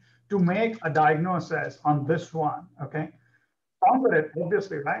need to make a diagnosis on this one, okay? Congo red,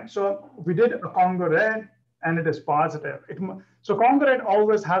 obviously, right? So we did a Congo red, and it is positive. So Congo red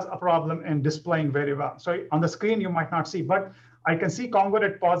always has a problem in displaying very well. So on the screen, you might not see, but I can see Congo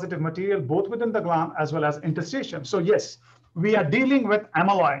red positive material both within the gland as well as interstitium. So yes, we are dealing with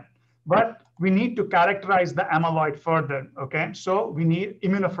amyloid, but we need to characterize the amyloid further, okay? So we need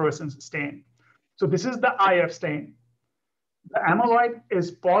immunofluorescence stain. So this is the IF stain. The amyloid is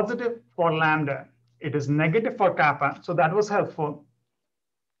positive for lambda. It is negative for kappa, so that was helpful.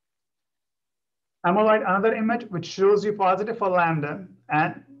 Amyloid, another image which shows you positive for lambda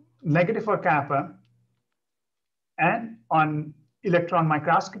and negative for kappa. And on electron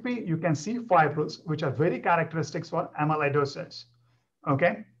microscopy, you can see fibrils, which are very characteristics for amyloidosis.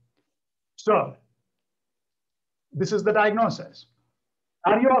 Okay, so this is the diagnosis.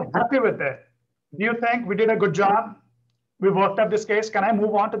 Are you all happy with it? Do you think we did a good job? We worked up this case. Can I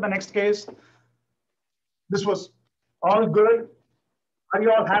move on to the next case? This was all good. Are you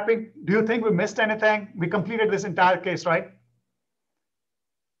all happy? Do you think we missed anything? We completed this entire case, right?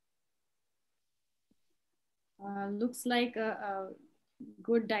 Looks like a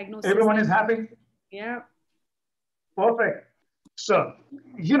good diagnosis. Everyone is happy? Yeah. Perfect. So,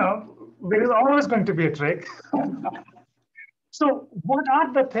 there is always going to be a trick. So what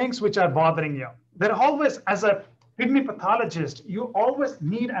are the things which are bothering you? There are always, as a kidney pathologist, you always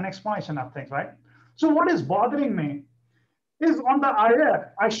need an explanation of things, right? So what is bothering me is on the IF,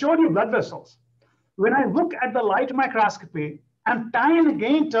 I showed you blood vessels. When I look at the light microscopy, I'm time and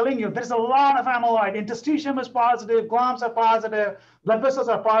again telling you there's a lot of amyloid. Interstitium is positive, glans are positive, blood vessels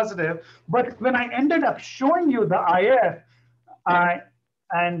are positive. But when I ended up showing you the IF,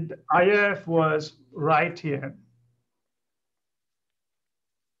 and IF was right here.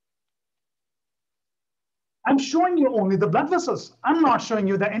 I'm showing you only the blood vessels. I'm not showing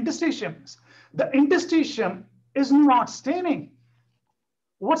you the interstitiums. The interstitium is not staining.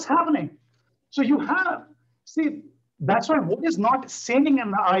 What's happening? So you have, see, that's why what is not staining in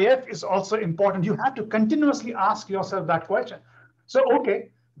the IF is also important. You have to continuously ask yourself that question. So,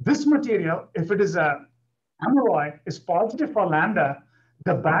 okay, this material, if it is a amyloid, is positive for lambda,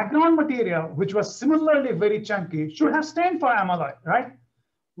 the background material, which was similarly very chunky, should have stained for amyloid, right?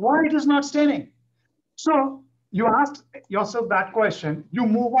 Why it is not staining? So you asked yourself that question, you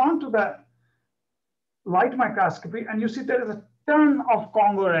move on to the light microscopy, and you see there is a ton of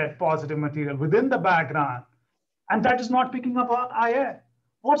Congo red positive material within the background, and that is not picking up IF.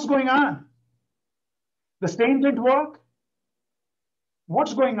 What's going on? The stain didn't work?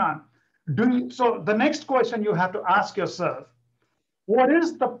 What's going on? So the next question you have to ask yourself, what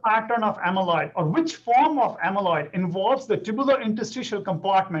is the pattern of amyloid, or which form of amyloid involves the tubular interstitial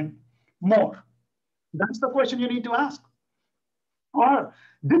compartment more? That's the question you need to ask. Or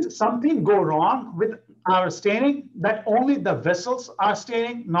did something go wrong with our staining that only the vessels are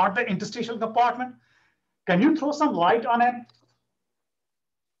staining, not the interstitial compartment? Can you throw some light on it?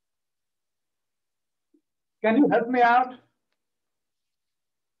 Can you help me out?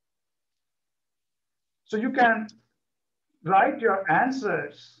 So you can write your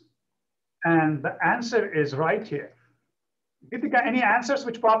answers, and the answer is right here. Geetika, any answers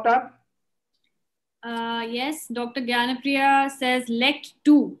which popped up? Yes, Dr. Gyanapriya says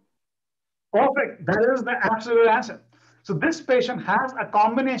LECT2. Perfect. That is the absolute answer. So this patient has a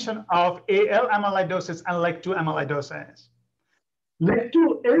combination of AL amyloidosis and LEC2 amyloidosis.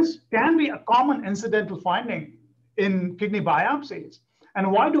 LEC2 can be a common incidental finding in kidney biopsies.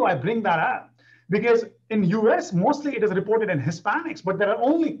 And why do I bring that up? Because in US, mostly it is reported in Hispanics, but there are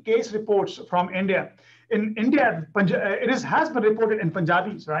only case reports from India. In India, has been reported in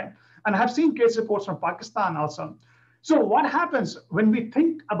Punjabis, right? And I have seen case reports from Pakistan also. So what happens when we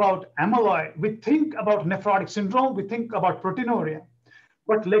think about amyloid? We think about nephrotic syndrome, we think about proteinuria.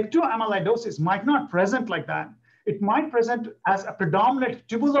 But LEC2 amyloidosis might not present like that. It might present as a predominant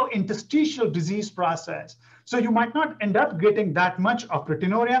tubulointerstitial disease process. So you might not end up getting that much of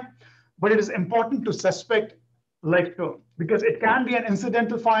proteinuria, but it is important to suspect LEC2 because it can be an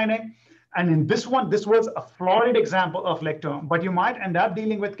incidental finding. And in this one, this was a florid example of LEC2, but you might end up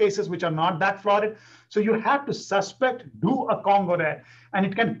dealing with cases which are not that florid. So you have to suspect, do a Congo red, and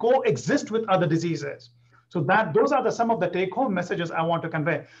it can coexist with other diseases. So those are some of the take-home messages I want to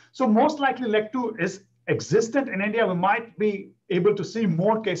convey. So most likely LEC2 is existent in India. We might be able to see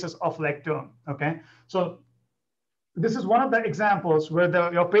more cases of LEC2, okay? So this is one of the examples where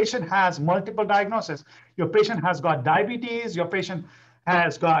your patient has multiple diagnoses. Your patient has got diabetes, your patient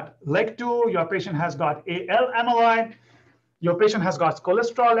has got LEC2, your patient has got AL amyloid, your patient has got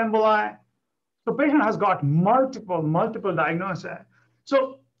cholesterol emboli. So patient has got multiple diagnoses.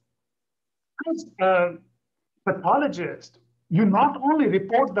 So as a pathologist, you not only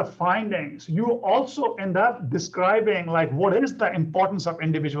report the findings, you also end up describing like what is the importance of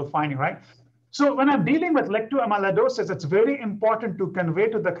individual finding, right? So when I'm dealing with LEC2 amyloidosis, it's very important to convey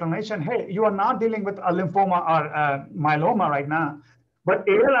to the clinician, hey, you are not dealing with a lymphoma or myeloma right now, but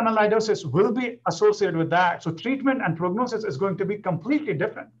AL amyloidosis will be associated with that. So treatment and prognosis is going to be completely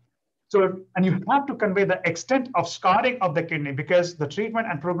different. So, and you have to convey the extent of scarring of the kidney because the treatment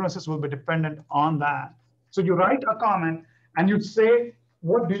and prognosis will be dependent on that. So you write a comment and you say,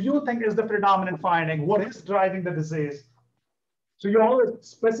 what do you think is the predominant finding? What is driving the disease? So you always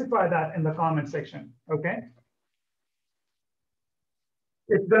specify that in the comment section, okay?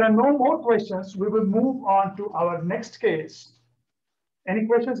 If there are no more questions, we will move on to our next case. Any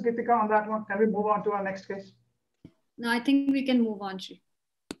questions, Geetika, on that one? Can we move on to our next case? No, I think we can move on, Shri.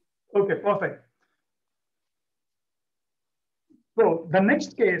 Okay, perfect. So the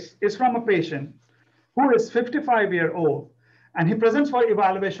next case is from a patient who is 55-year-old, and he presents for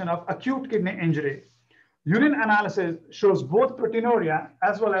evaluation of acute kidney injury. Urine analysis shows both proteinuria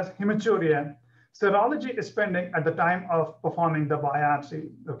as well as hematuria. Serology is pending at the time of performing the biopsy,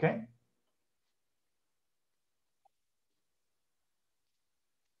 okay?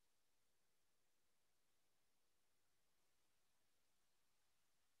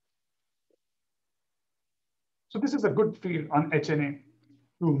 So this is a good field on HNA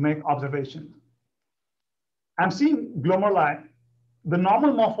to make observations. I'm seeing glomeruli. The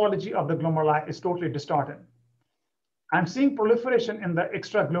normal morphology of the glomeruli is totally distorted. I'm seeing proliferation in the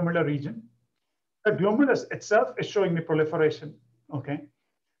extraglomerular region. The glomerulus itself is showing me proliferation, okay?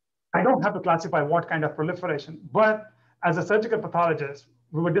 I don't have to classify what kind of proliferation, but as a surgical pathologist,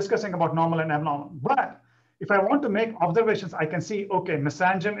 we were discussing about normal and abnormal. But if I want to make observations, I can see, okay,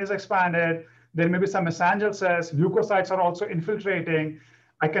 mesangium is expanded. There may be some mesangial cells. Leukocytes are also infiltrating.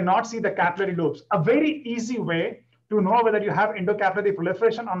 I cannot see the capillary loops. A very easy way to know whether you have endocapillary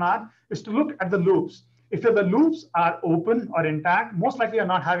proliferation or not is to look at the loops. If the loops are open or intact, most likely you're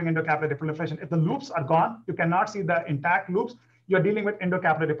not having endocapillary proliferation. If the loops are gone, you cannot see the intact loops, you're dealing with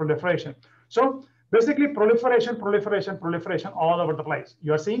endocapillary proliferation. So basically proliferation all over the place.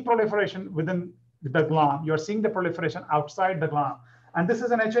 You're seeing proliferation within the gland. You're seeing the proliferation outside the gland. And this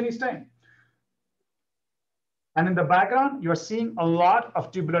is an H&E stain. And in the background, you're seeing a lot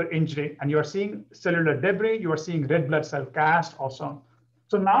of tubular injury and you're seeing cellular debris, you are seeing red blood cell cast also.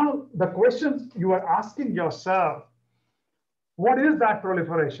 So now the questions you are asking yourself, what is that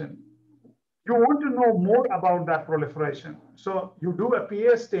proliferation? You want to know more about that proliferation. So you do a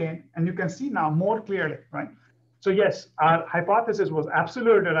PA stain and you can see now more clearly, right? So yes, our hypothesis was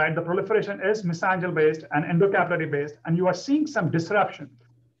absolutely right. The proliferation is mesangial based and endocapillary based, and you are seeing some disruption.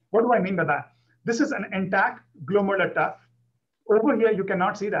 What do I mean by that? This is an intact glomerular tuft. Over here, you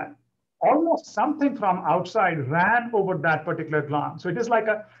cannot see that. Almost something from outside ran over that particular gland. So it is like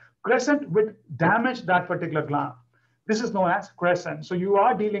a crescent which damaged that particular gland. This is known as crescent. So you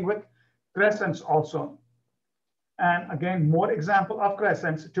are dealing with crescents also. And again, more example of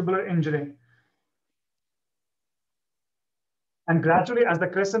crescents, tubular injury. And gradually, as the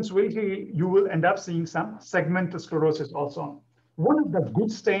crescents will heal, you will end up seeing some segmental sclerosis also. One of the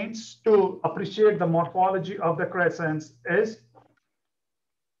good stains to appreciate the morphology of the crescents is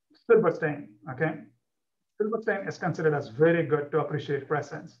silver stain, okay? Silver stain is considered as very good to appreciate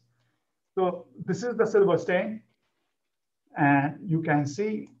crescents. So this is the silver stain, and you can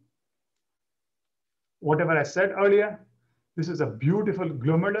see whatever I said earlier. This is a beautiful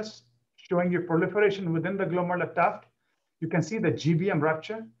glomerulus showing you proliferation within the glomerular tuft. You can see the GBM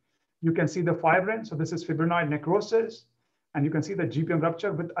rupture. You can see the fibrin. So this is fibrinoid necrosis. And you can see the GBM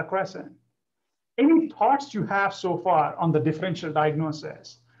rupture with a crescent. Any thoughts you have so far on the differential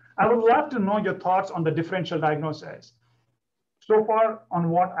diagnosis? I would love to know your thoughts on the differential diagnosis. So far on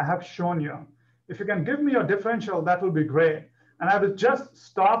what I have shown you. If you can give me your differential, that will be great. And I will just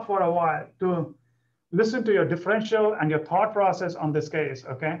stop for a while to listen to your differential and your thought process on this case,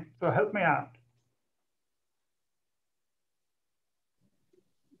 okay? So help me out.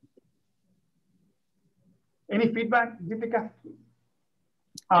 Any feedback, Deepika?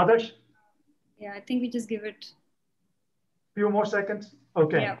 Adarsh? Yeah, I think we just give it Few more seconds?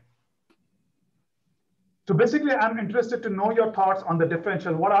 Okay. Yeah. So basically, I'm interested to know your thoughts on the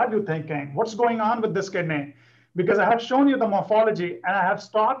differential. What are you thinking? What's going on with this kidney? Because I have shown you the morphology and I have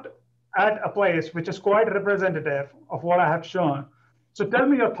stopped at a place which is quite representative of what I have shown. So tell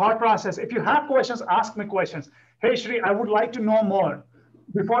me your thought process. If you have questions, ask me questions. Hey, Shree, I would like to know more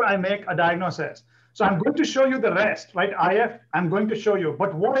before I make a diagnosis. So I'm going to show you the rest, right? IF, I'm going to show you.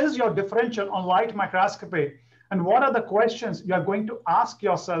 But what is your differential on light microscopy? And what are the questions you are going to ask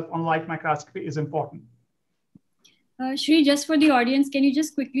yourself on light microscopy is important. Shree, just for the audience, can you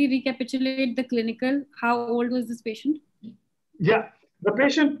just quickly recapitulate the clinical? How old was this patient? Yeah, the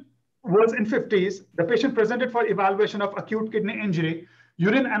patient was in 50s. The patient presented for evaluation of acute kidney injury.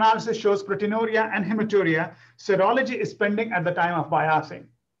 Urine analysis shows proteinuria and hematuria. Serology is pending at the time of biopsy.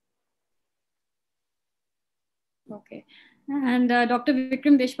 Okay. And Dr.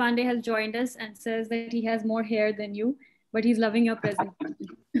 Vikram Deshpande has joined us and says that he has more hair than you, but he's loving your presentation.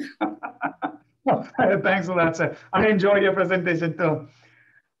 Thanks for that, sir. I enjoyed your presentation too.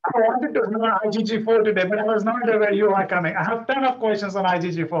 I wanted to do IgG4 today, but I was not aware you are coming. I have a ton of questions on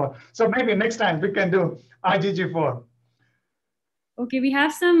IgG4. So maybe next time we can do IgG4. Okay, we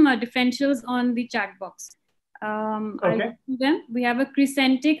have some differentials on the chat box. Okay. I'll do them. We have a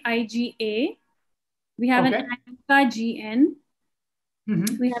crescentic IgA. We have an ANCA GN.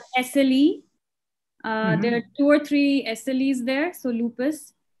 We have SLE. There are 2 or 3 SLEs there, so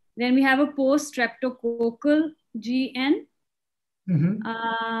lupus. Then we have a post-streptococcal GN.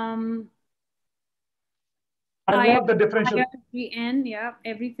 I love the differential. GN, yeah,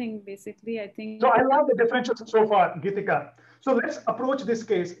 everything basically, I think. So I love the differentials so far, Geetika. So let's approach this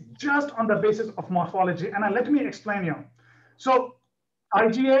case just on the basis of morphology, and let me explain you. So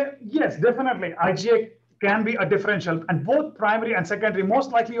IgA, yes, definitely. IgA can be a differential, and both primary and secondary,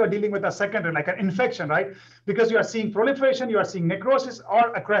 most likely you are dealing with a secondary, like an infection, right? Because you are seeing proliferation, you are seeing necrosis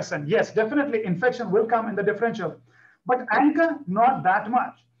or a crescent. Yes, definitely infection will come in the differential. But ANCA, not that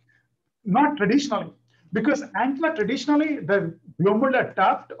much, not traditionally. Because ANCA traditionally, the glomerular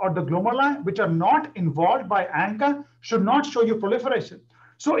tuft or the glomeruli, which are not involved by ANCA, should not show you proliferation.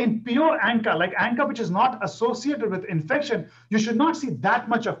 So in pure ANCA, like ANCA, which is not associated with infection, you should not see that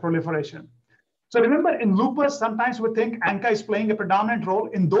much of proliferation. So remember, in lupus, sometimes we think ANCA is playing a predominant role.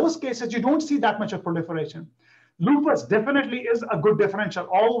 In those cases, you don't see that much of proliferation. Lupus definitely is a good differential.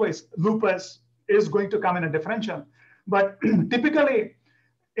 Always lupus is going to come in a differential. But typically,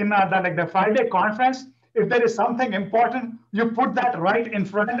 in the Friday conference, if there is something important, you put that right in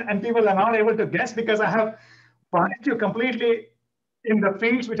front and people are not able to guess because I have biased you completely in the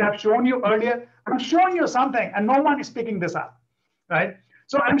fields which I've shown you earlier. I'm showing you something and no one is picking this up, right?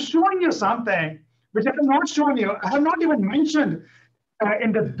 So I'm showing you something which I have not shown you. I have not even mentioned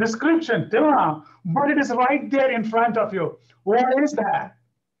in the description till now, but it is right there in front of you. What is that?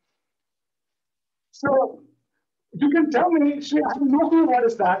 So you can tell me, Shri, I have no clue what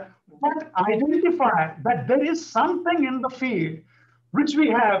is that, but identify that there is something in the field which we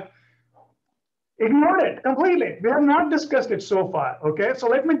have ignored it completely. We have not discussed it so far, okay? So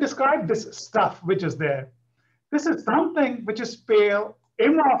let me describe this stuff which is there. This is something which is pale,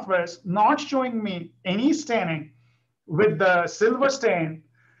 amorphous, not showing me any staining with the silver stain.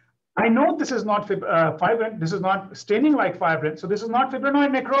 I know this is not fibrin, this is not staining like fibrin, so this is not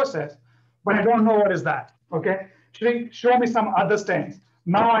fibrinoid necrosis, but I don't know what is that, okay? Show me some other stains.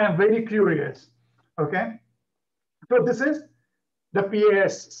 Now I am very curious, okay? So this is the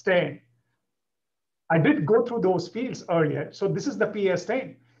PAS stain. I did go through those fields earlier. So this is the PAS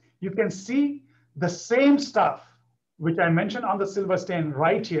stain. You can see the same stuff, which I mentioned on the silver stain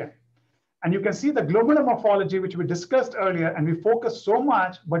right here. And you can see the globular morphology, which we discussed earlier, and we focused so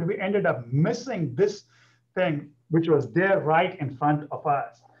much, but we ended up missing this thing, which was there right in front of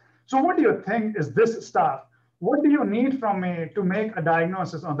us. So what do you think is this stuff? What do you need from me to make a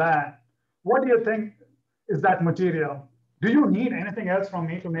diagnosis on that? What do you think is that material? Do you need anything else from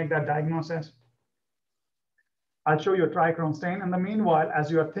me to make that diagnosis? I'll show you a trichrome stain. In the meanwhile,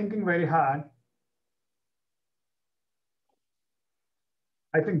 as you are thinking very hard,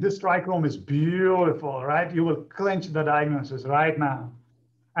 I think this trichrome is beautiful, right? You will clinch the diagnosis right now.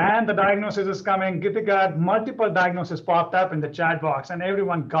 And the diagnosis is coming. Gitika, multiple diagnoses popped up in the chat box and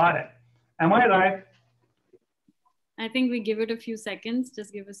everyone got it. Am I right? I think we give it a few seconds.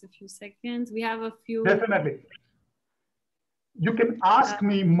 Just give us a few seconds. We have a few. Definitely. You can ask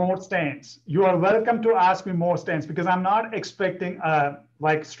me more stains. You are welcome to ask me more stains because I'm not expecting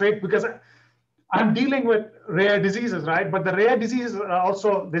like straight, because I'm dealing with rare diseases, right? But the rare diseases are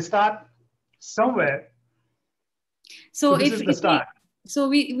also, they start somewhere. So this is the start. So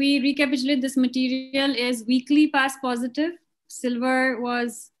we recapitulate, this material is weakly pass positive. Silver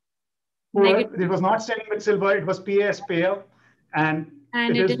was negative. It was not staining with silver, it was PAS pale, and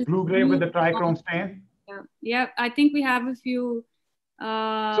it is blue-gray with the trichrome stain. Yeah, I think we have a few. So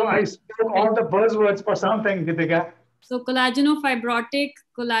I spoke all the buzzwords for something, Gitika. So collagenofibrotic,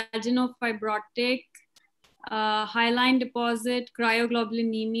 hyaline deposit,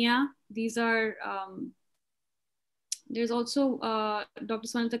 cryoglobulinemia. These are, there's also, Dr.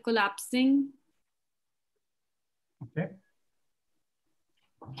 Swanatha, collapsing. Okay.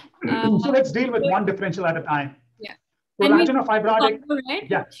 So let's deal with one differential at a time. Yeah. Collagenofibrotic.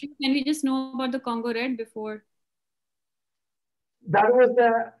 Yeah. Can we just know about the Congo red before? That was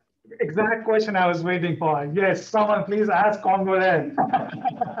the exact question I was waiting for. Yes, someone please ask Congo red.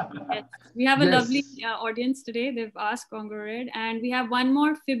 Yes. We have a lovely audience today. They've asked Congo red, and we have one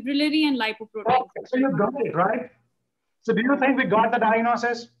more, fibrillary and lipoprotein. Oh, so you got it, right? So do you think we got the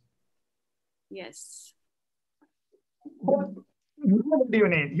diagnosis? Yes. What do you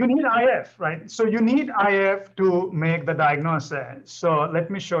need? You need IF, right? So you need IF to make the diagnosis. So let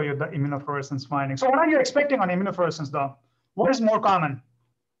me show you the immunofluorescence findings. So what are you expecting on immunofluorescence though? What is more common?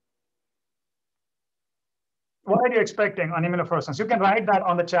 What are you expecting on immunofluorescence? You can write that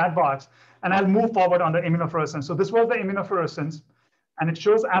on the chat box and I'll move forward on the immunofluorescence. So this was the immunofluorescence and it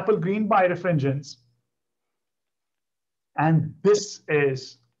shows apple green birefringence. And this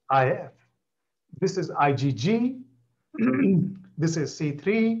is IF. This is IgG. This is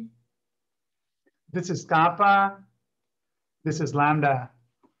C3. This is kappa. This is lambda.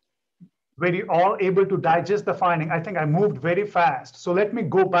 Very all able to digest the finding. I think I moved very fast. So let me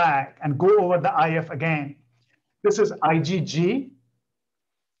go back and go over the IF again. This is IgG,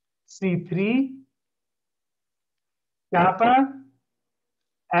 C3, kappa,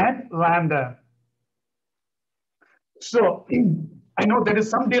 and lambda. So I know there is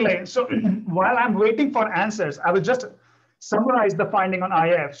some delay. So while I'm waiting for answers, I will just summarize the finding on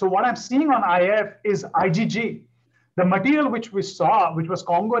IF. So what I'm seeing on IF is IgG. The material which we saw, which was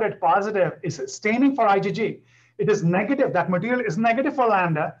Congo red positive, is staining for IgG. It is negative. That material is negative for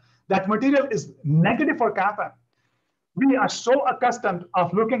lambda. That material is negative for kappa. We are so accustomed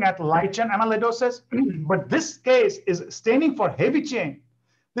of looking at light chain amyloidosis, but this case is staining for heavy chain.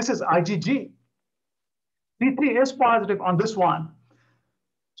 This is IgG. C3 is positive on this one.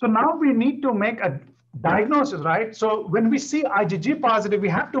 So now we need to make a diagnosis, right? So when we see IgG positive, we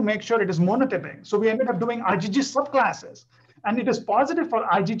have to make sure it is monotypic. So we ended up doing IgG subclasses, and it is positive for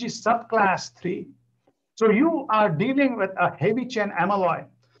IgG subclass 3. So you are dealing with a heavy chain amyloid.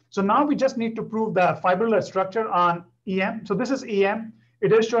 So now we just need to prove the fibrillar structure on EM. So this is EM.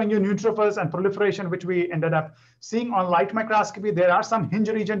 It is showing you neutrophils and proliferation, which we ended up seeing on light microscopy. There are some hinge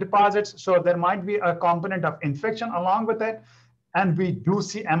region deposits, so there might be a component of infection along with it. And we do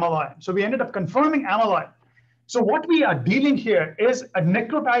see amyloid. So we ended up confirming amyloid. So what we are dealing here is a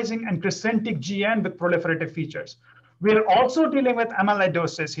necrotizing and crescentic GN with proliferative features. We are also dealing with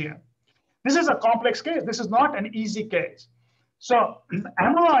amyloidosis here. This is a complex case. This is not an easy case. So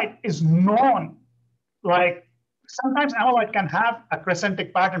amyloid is known like sometimes amyloid can have a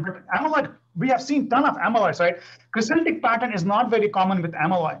crescentic pattern, but amyloid, we have seen ton of amyloids, right? Crescentic pattern is not very common with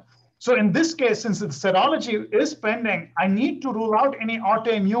amyloid. So in this case, since the serology is pending, I need to rule out any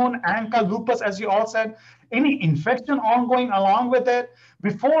autoimmune, ANCA, lupus, as you all said, any infection ongoing along with it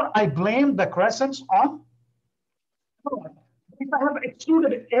before I blame the crescents on. If I have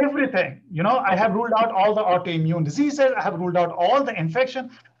excluded everything, I have ruled out all the autoimmune diseases, I have ruled out all the infection,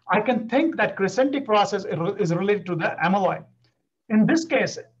 I can think that crescentic process is related to the amyloid. In this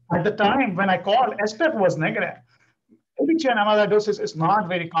case, at the time when I called, SPEF was negative. Heavy chain amyloidosis is not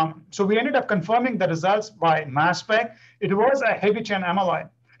very common. So we ended up confirming the results by mass spec. It was a heavy chain amyloid.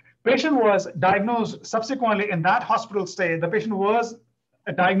 Patient was diagnosed subsequently in that hospital stay. The patient was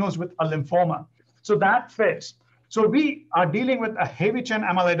diagnosed with a lymphoma. So that fits. So we are dealing with a heavy chain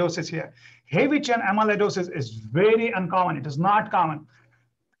amyloidosis here. Heavy chain amyloidosis is very uncommon. It is not common.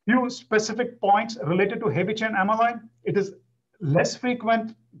 Few specific points related to heavy chain amyloid. It is less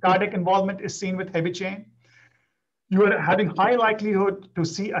frequent. Cardiac involvement is seen with heavy chain. You are having high likelihood to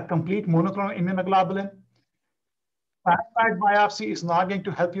see a complete monoclonal immunoglobulin. Fast biopsy is not going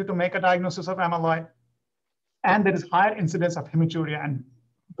to help you to make a diagnosis of amyloid. And there is higher incidence of hematuria and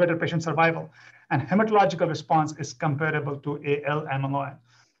better patient survival. And hematological response is comparable to AL amyloid.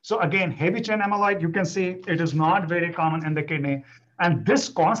 So again, heavy chain amyloid, you can see it is not very common in the kidney. And this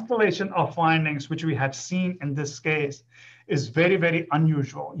constellation of findings, which we have seen in this case, is very, very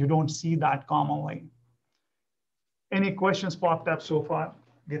unusual. You don't see that commonly. Any questions popped up so far,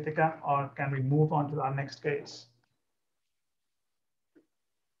 Geetika, or can we move on to our next case?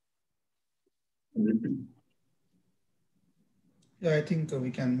 Yeah, I think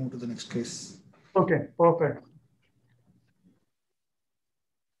we can move to the next case. Okay, perfect.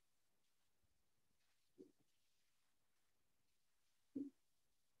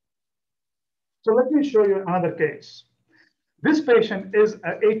 So let me show you another case. This patient is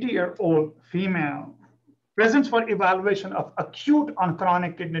an 80-year-old female, presents for evaluation of acute on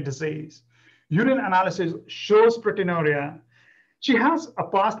chronic kidney disease. Urine analysis shows proteinuria. She has a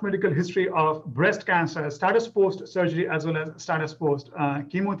past medical history of breast cancer, status post surgery, as well as status post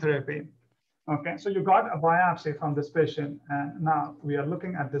chemotherapy. Okay, so you got a biopsy from this patient, and now we are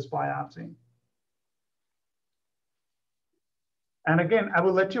looking at this biopsy. And again, I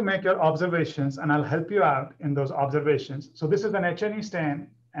will let you make your observations and I'll help you out in those observations. So this is an H&E stain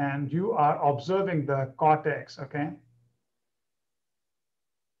and you are observing the cortex, okay?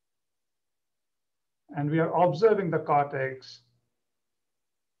 And we are observing the cortex.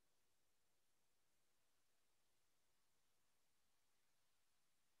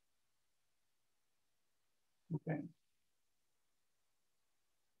 Okay.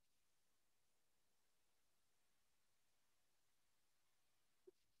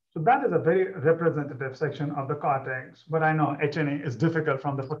 So that is a very representative section of the cortex, but I know H&E is difficult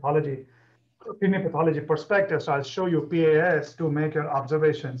from the pathology, kidney pathology perspective. So I'll show you PAS to make your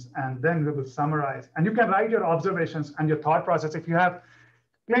observations and then we will summarize. And you can write your observations and your thought process. If you have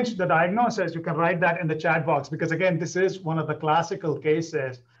clinched the diagnosis, you can write that in the chat box because again, this is one of the classical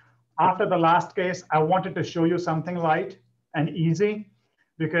cases. After the last case, I wanted to show you something light and easy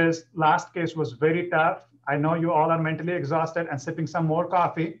because last case was very tough. I know you all are mentally exhausted and sipping some more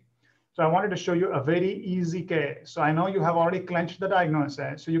coffee. So I wanted to show you a very easy case. So I know you have already clinched the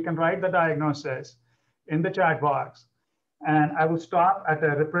diagnosis. So you can write the diagnosis in the chat box. And I will stop at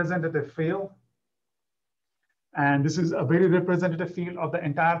a representative field. And this is a very representative field of the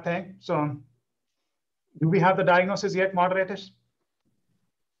entire thing. So do we have the diagnosis yet, moderators?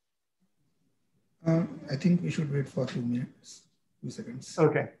 I think we should wait for 2 minutes, 2 seconds.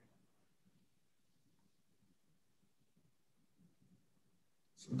 Okay.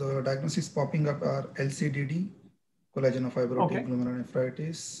 So the diagnosis popping up are LCDD, collagenofibrotic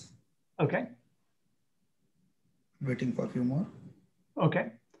glomerulonephritis. Okay. Waiting for a few more.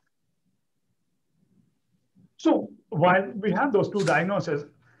 Okay. So while we have those two diagnoses,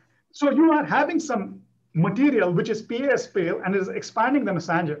 so you are having some material which is PAS pale and is expanding the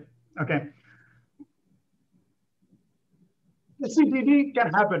mesangium. Okay. LCDD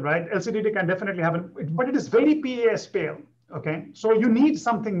can happen, right? LCDD can definitely happen, but it is very PAS pale. Okay, so you need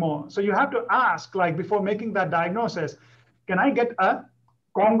something more. So you have to ask, like before making that diagnosis, can I get a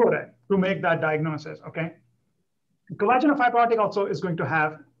Congo red to make that diagnosis? Okay, collagenofibrotic also is going to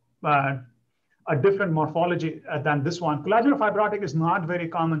have a different morphology than this one. Collagenofibrotic is not very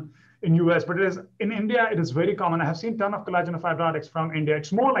common in US, but it is in India. It is very common. I have seen a ton of collagenofibrotics from India.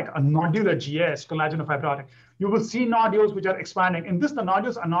 It's more like a nodular GS, collagenofibrotic. You will see nodules which are expanding. In this, the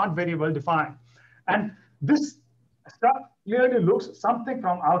nodules are not very well defined, and this stuff clearly looks something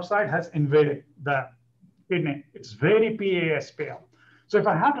from outside has invaded the kidney. It's very PAS pale. So if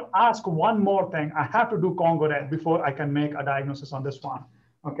I have to ask one more thing, I have to do Congo red before I can make a diagnosis on this one,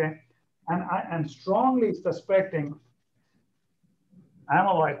 okay? And I am strongly suspecting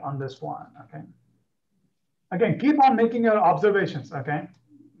amyloid on this one, okay? Again, keep on making your observations, okay?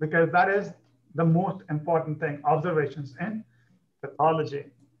 Because that is the most important thing, observations in pathology.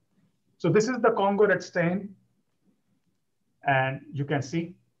 So this is the Congo red stain, and you can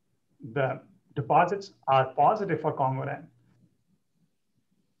see the deposits are positive for Congo red.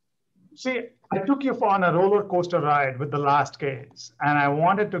 See, I took you on a roller coaster ride with the last case, and I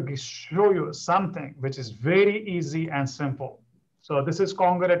wanted to show you something which is very easy and simple. So this is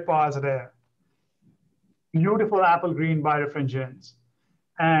Congo red positive, beautiful apple green birefringence,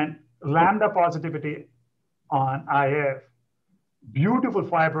 and lambda positivity on IF, beautiful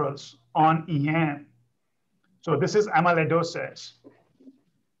fibrils on EM. So this is amyloidosis.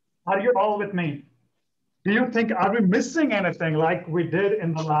 Are you all with me? Do you think, are we missing anything like we did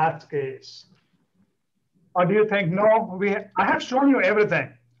in the last case? Or do you think, no, I have shown you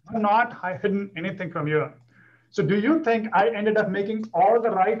everything. I'm not hidden anything from you. So do you think I ended up making all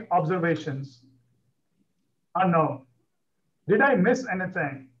the right observations? Or no? Did I miss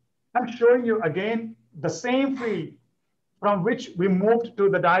anything? I'm showing you again the same field from which we moved to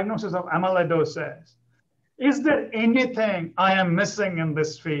the diagnosis of amyloidosis. Is there anything I am missing in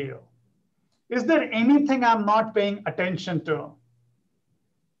this field? Is there anything I'm not paying attention to?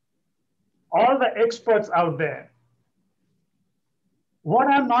 All the experts out there, what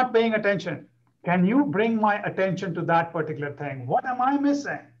I'm not paying attention, can you bring my attention to that particular thing? What am I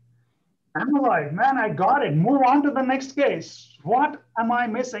missing? Amyloid, man, I got it. Move on to the next case. What am I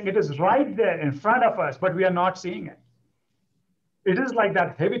missing? It is right there in front of us, but we are not seeing it. It is like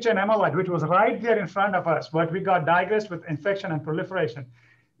that heavy chain amyloid, which was right there in front of us, but we got diagnosed with infection and proliferation.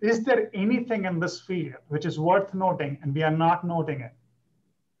 Is there anything in this field which is worth noting and we are not noting it?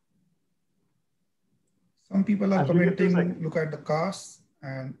 Some people are commenting, look at the cast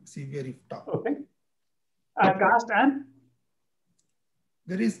and severe IFTA. Okay. Cast and?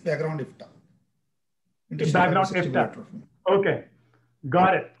 There is background IFTA. Background IFTA. Okay,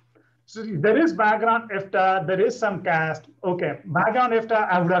 got it. So there is background IFTA, there is some cast. Okay, background IFTA,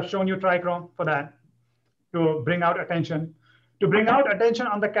 I would have shown you trichrome for that to bring out attention. To bring out attention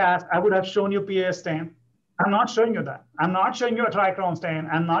on the cast, I would have shown you PA stain. I'm not showing you that. I'm not showing you a trichrome stain.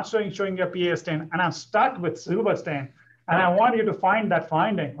 I'm not showing you a PA stain, and I'm stuck with silver stain. And I want you to find that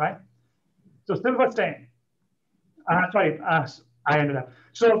finding, right? So silver stain. I ended up.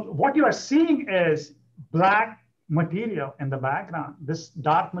 So what you are seeing is black material in the background, this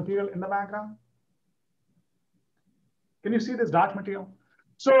dark material in the background. Can you see this dark material?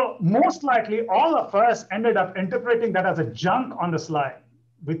 So most likely all of us ended up interpreting that as a junk on the slide.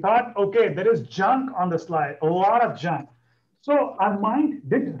 We thought, okay, there is junk on the slide, a lot of junk. So our mind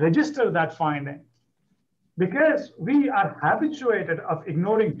did register that finding because we are habituated of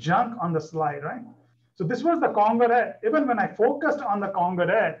ignoring junk on the slide, right? So this was the Congo red. Even when I focused on the Congo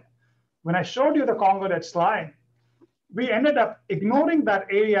red, when I showed you the Congo red slide, we ended up ignoring that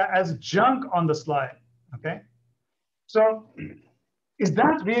area as junk on the slide, okay? So is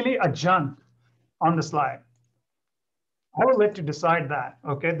that really a junk on the slide? I will let you decide that,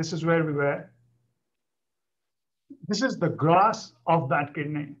 okay? This is where we were. This is the gross of that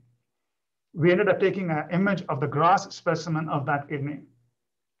kidney. We ended up taking an image of the gross specimen of that kidney.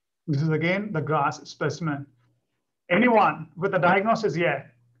 This is again the gross specimen. Anyone with a diagnosis yet?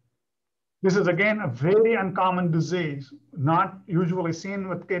 This is again a very uncommon disease, not usually seen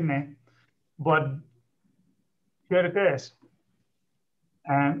with kidney, but here it is.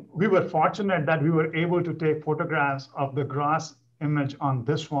 And we were fortunate that we were able to take photographs of the gross image on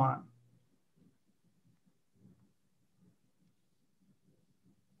this one.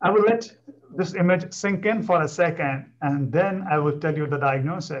 I will let this image sink in for a second, and then I will tell you the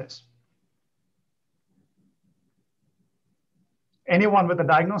diagnosis. Anyone with a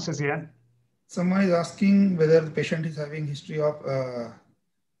diagnosis yet? Someone is asking whether the patient is having history of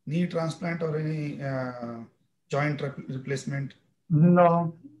knee transplant or any joint replacement.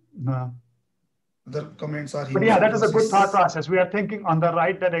 No. Other comments are. But yeah, that is a good thought process. We are thinking on the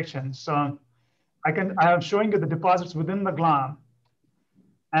right direction. So I am showing you the deposits within the gland,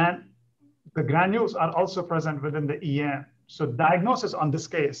 and the granules are also present within the EM. So diagnosis on this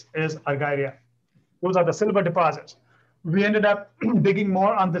case is Argyria. Those are the silver deposits. We ended up digging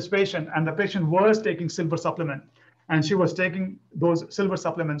more on this patient, and the patient was taking silver supplement, and she was taking those silver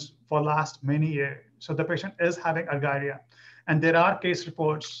supplements for last many years. So the patient is having Argyria. And there are case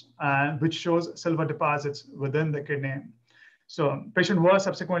reports which shows silver deposits within the kidney. So patient was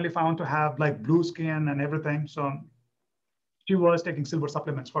subsequently found to have like blue skin and everything. So she was taking silver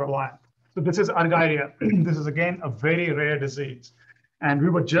supplements for a while. So this is Argyria. This is again a very rare disease. And we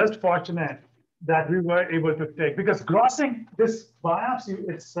were just fortunate that we were able to take, because grossing, this biopsy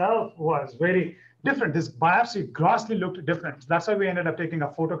itself was very different. This biopsy grossly looked different. That's why we ended up taking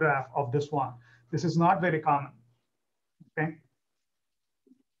a photograph of this one. This is not very common, okay?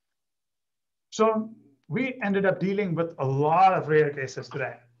 So we ended up dealing with a lot of rare cases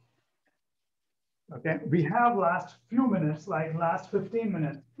today. Okay, we have last few minutes, like last 15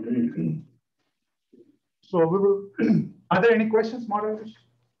 minutes. So we will, are there any questions, moderators?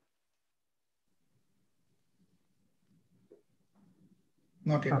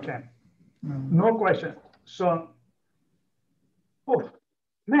 Not yet. Okay, no question. So, oh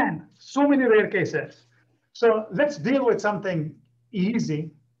man, so many rare cases. So let's deal with something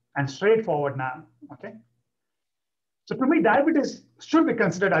easy and straightforward now, okay? So to me, diabetes should be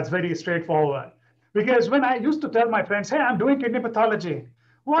considered as very straightforward, because when I used to tell my friends, hey, I'm doing kidney pathology.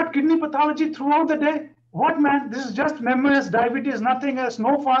 What, kidney pathology throughout the day? What, man, this is just members, diabetes, nothing else,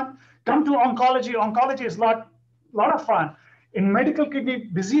 no fun. Come to oncology. Oncology is a lot of fun. In medical kidney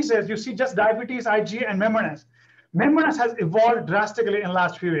diseases, you see just diabetes, IgA, and membranous. Membranous has evolved drastically in the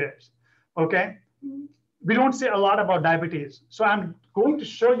last few years, okay? We don't say a lot about diabetes. So I'm going to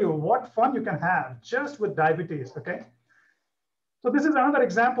show you what fun you can have just with diabetes, okay? So this is another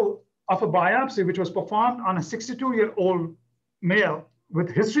example of a biopsy which was performed on a 62-year-old male with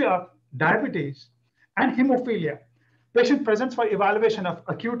history of diabetes and hemophilia. Patient presents for evaluation of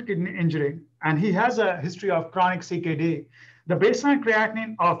acute kidney injury, and he has a history of chronic CKD. The baseline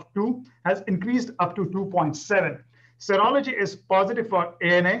creatinine of 2 has increased up to 2.7. Serology is positive for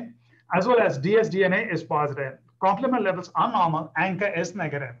ANA, as well as dsDNA is positive. Complement levels are normal, ANCA is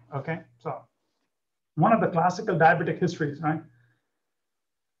negative, okay? So one of the classical diabetic histories, right?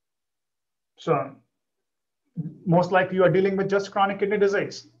 So most likely you are dealing with just chronic kidney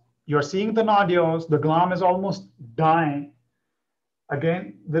disease. You're seeing the nodules, the gland is almost dying.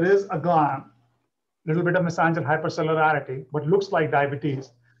 Again, there is a gland, little bit of mesangial hypercellularity, but looks like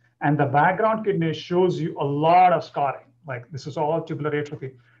diabetes. And the background kidney shows you a lot of scarring, like this is all tubular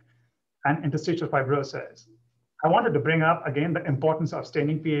atrophy and interstitial fibrosis. I wanted to bring up again the importance of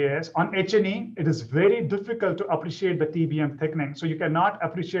staining PAS. On H&E, it is very difficult to appreciate the TBM thickening. So you cannot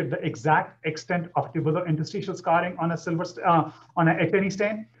appreciate the exact extent of tubular interstitial scarring on a on a H&E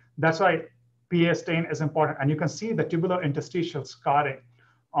stain. That's why PA stain is important. And you can see the tubular interstitial scarring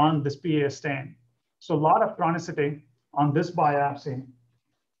on this PA stain. So a lot of chronicity on this biopsy.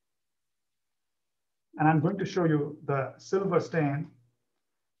 And I'm going to show you the silver stain.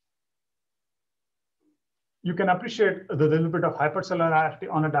 You can appreciate the little bit of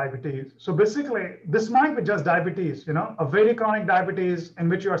hypercellularity on a diabetes. So basically, this might be just diabetes, you know, a very chronic diabetes in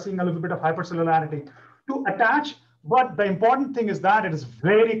which you are seeing a little bit of hypercellularity to attach. But the important thing is that it is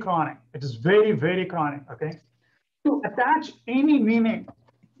very chronic. It is very, very chronic, okay? To attach any meaning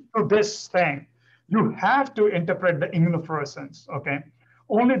to this thing, you have to interpret the immunofluorescence, okay?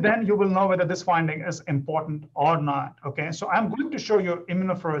 Only then you will know whether this finding is important or not, okay? So I'm going to show you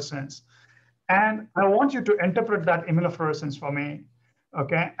immunofluorescence. And I want you to interpret that immunofluorescence for me,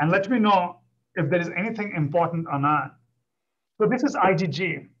 okay? And let me know if there is anything important or not. So this is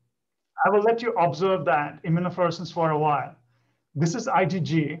IgG. I will let you observe that immunofluorescence for a while. This is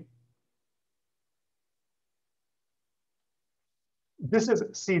IgG. This is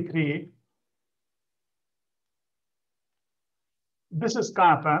C3. This is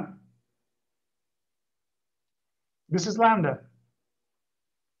kappa. This is lambda.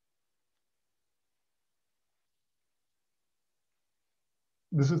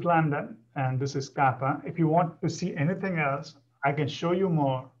 This is lambda, and this is kappa. If you want to see anything else, I can show you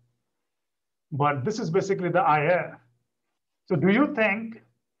more. But this is basically the IF. So do you think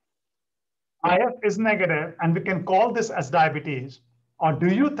IF is negative and we can call this as diabetes? Or do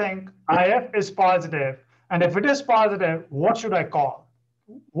you think IF is positive? And if it is positive, what should I call?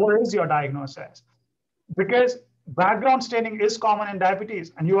 What is your diagnosis? Because background staining is common in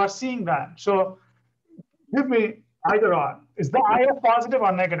diabetes, and you are seeing that. So give me either or. Is the IF positive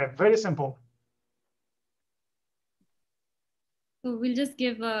or negative? Very simple. So we'll just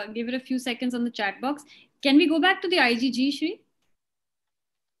give it a few seconds on the chat box. Can we go back to the IgG, Shri?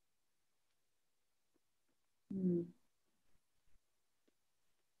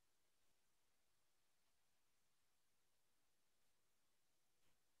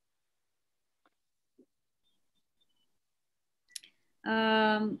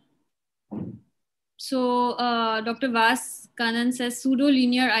 So Dr. Vas Kanan says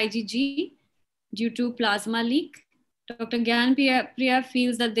pseudo-linear IgG due to plasma leak. Dr. Gyan Priya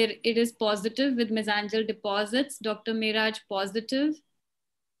feels that it is positive with mesangial deposits. Dr. Miraj positive.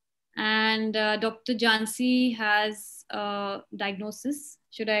 And Dr. Jansi has diagnosis.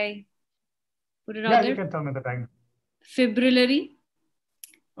 Should I put it out there? Yeah, you can tell me the diagnosis. Fibrillary.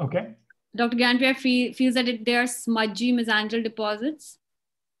 Okay. Dr. Gyan Priya feels that they are smudgy mesangial deposits.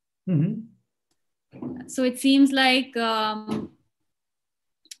 So it seems like that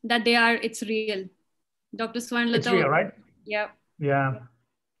it's real. Dr. Swarnlata. It's real, right? Yeah. Yeah.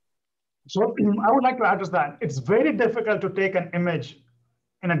 So I would like to address that. It's very difficult to take an image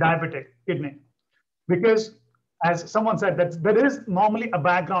in a diabetic kidney because, as someone said, that there is normally a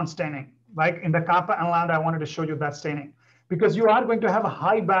background staining. Like in the kappa and lambda, I wanted to show you that staining because you are going to have a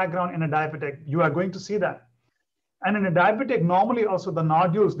high background in a diabetic. You are going to see that. And in a diabetic, normally also the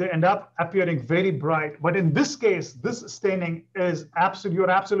nodules, they end up appearing very bright. But in this case, this staining is you're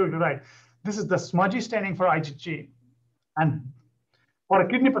absolutely right. This is the smudgy staining for IgG. And for a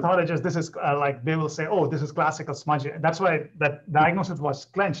kidney pathologist, this is like they will say, oh, this is classical smudgy. That's why that diagnosis was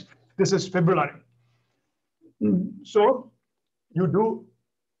clenched. This is fibrillary. So you do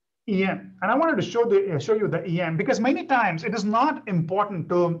EM. And I wanted to show you the EM because many times it is not important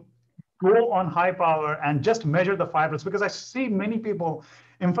to go on high power and just measure the fibrils because I see many people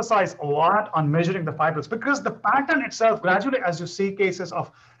emphasize a lot on measuring the fibrils because the pattern itself gradually, as you see cases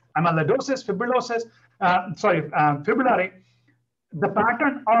of amyloidosis, fibrillary, the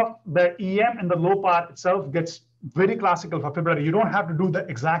pattern of the EM in the low part itself gets very classical for fibrillary. You don't have to do the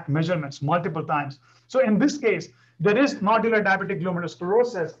exact measurements multiple times. So in this case, there is nodular diabetic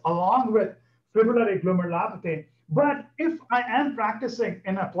glomerulosclerosis along with fibrillary glomerulopathy. But if I am practicing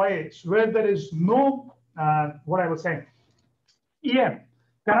in a place where there is no, what I would say, EM,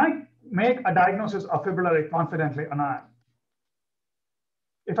 can I make a diagnosis of fibrillary confidently or not?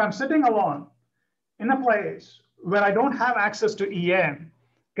 If I'm sitting alone in a place where I don't have access to EM,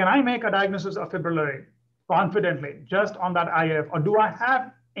 can I make a diagnosis of fibrillary confidently just on that IF? Or do I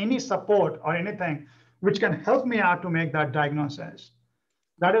have any support or anything which can help me out to make that diagnosis?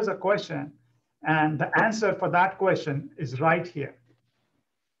 That is a question. And the answer for that question is right here.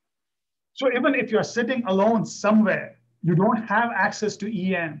 So even if you're sitting alone somewhere, you don't have access to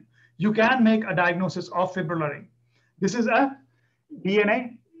EM, you can make a diagnosis of fibrillary. This is a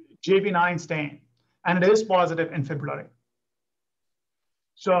DNA JB9 stain, and it is positive in fibrillary.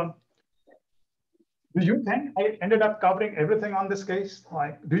 So do you think I ended up covering everything on this case?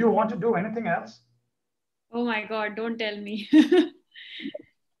 Like, do you want to do anything else? Oh my God, don't tell me.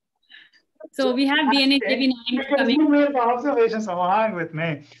 So we have DNA JB9 coming. You made the observations along with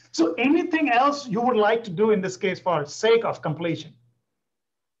me. So anything else you would like to do in this case for sake of completion?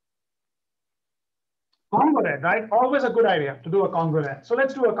 Congruent, right? Always a good idea to do a congruent. So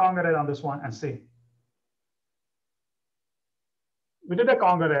let's do a congruent on this one and see. We did a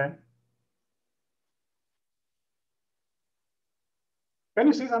congruent. Can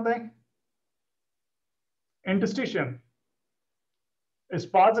you see something? Interstitium is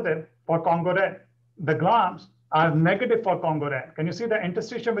positive for congruent. The glams are negative for congruent. Can you see the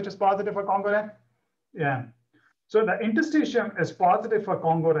interstitium which is positive for congruent? Yeah. So the interstitium is positive for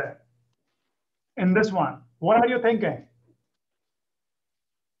congruent. In this one, what are you thinking?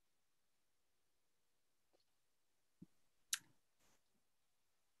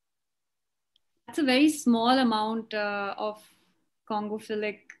 That's a very small amount of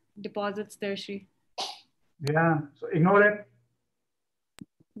congophilic deposits there, Shri. Yeah, so ignore it.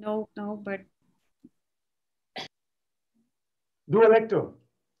 No, but. Do electro.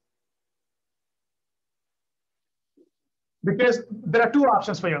 Because there are two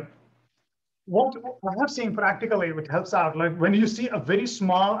options for you. What I have seen practically, which helps out, like when you see a very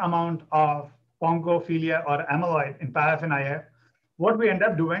small amount of congophilia or amyloid in paraffin IF, what we end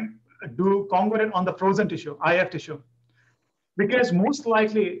up doing, do congruent on the frozen tissue, IF tissue. Because most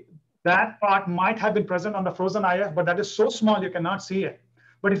likely that part might have been present on the frozen IF, but that is so small you cannot see it.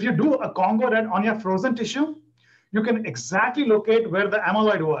 But if you do a congruent on your frozen tissue, you can exactly locate where the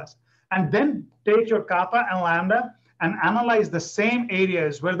amyloid was, and then take your kappa and lambda and analyze the same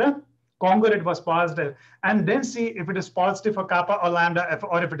areas where the congruent was positive, and then see if it is positive for kappa or lambda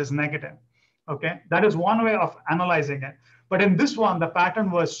or if it is negative. Okay, that is one way of analyzing it. But in this one, the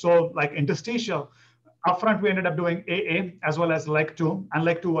pattern was so like interstitial. Upfront, we ended up doing AA as well as LEG2, and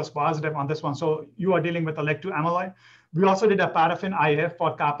LEG2 was positive on this one. So you are dealing with a LEG2 amyloid. We also did a paraffin IF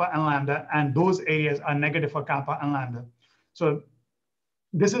for kappa and lambda, and those areas are negative for kappa and lambda. So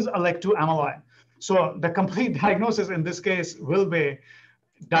this is a LEG2 amyloid. So the complete diagnosis in this case will be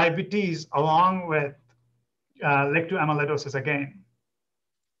diabetes along with LEG2 amyloidosis again.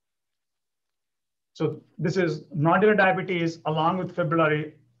 So this is nodular diabetes along with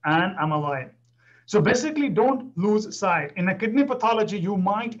fibrillary and amyloid. So basically, don't lose sight. In a kidney pathology, you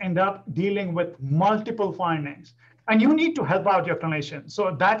might end up dealing with multiple findings, and you need to help out your clinician.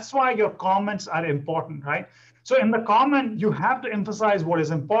 So that's why your comments are important, right? So in the comment, you have to emphasize what is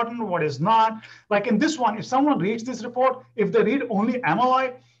important, what is not. Like in this one, if someone reads this report, if they read only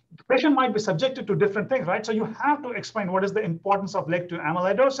amyloid, the patient might be subjected to different things, right? So you have to explain what is the importance of leg 2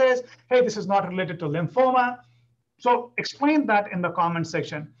 amyloidosis. Hey, this is not related to lymphoma. So explain that in the comment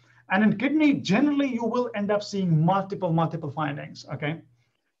section. And in kidney, generally, you will end up seeing multiple findings, okay?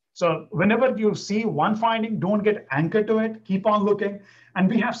 So whenever you see one finding, don't get anchored to it, keep on looking. And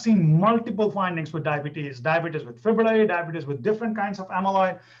we have seen multiple findings with diabetes with fibrillary, diabetes with different kinds of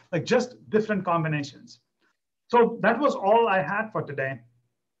amyloid, like just different combinations. So that was all I had for today.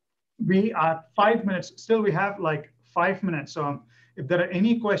 We are 5 minutes, still we have like 5 minutes. So if there are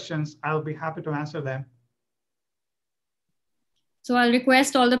any questions, I'll be happy to answer them. So I'll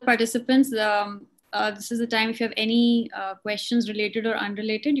request all the participants, this is the time if you have any questions related or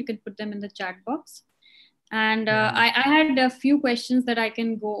unrelated, you can put them in the chat box. And I had a few questions that I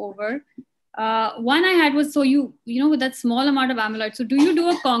can go over. One I had was, so you know, with that small amount of amyloid, so do you do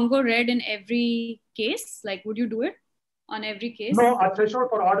a Congo red in every case? Like, would you do it on every case? No, our threshold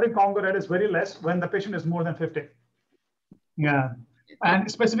for ordering Congo red is very less when the patient is more than 50. Yeah.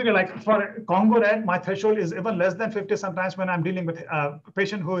 And specifically, like for Congo red, my threshold is even less than 50 sometimes when I'm dealing with a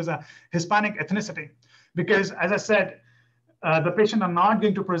patient who is a Hispanic ethnicity. Because as I said, the patient are not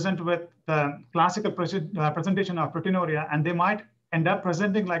going to present with the classical presentation of proteinuria, and they might end up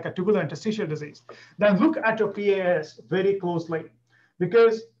presenting like a tubular interstitial disease. Then look at your PAS very closely,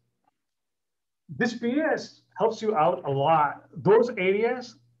 because this PAS helps you out a lot. Those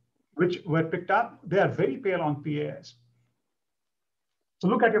areas which were picked up, they are very pale on PAS. So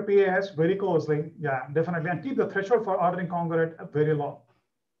look at your PAS very closely. Yeah, definitely. And keep the threshold for ordering Congo red very low.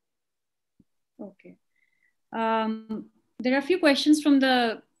 Okay. There are a few questions from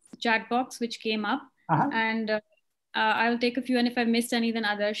the chat box which came up. And I'll take a few. And if I missed any, then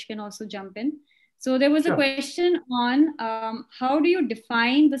others can also jump in. So there was a question on how do you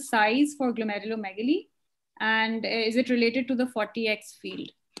define the size for glomerulomegaly? And is it related to the 40x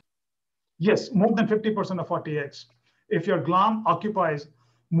field? Yes, more than 50% of 40x. If your GLOM occupies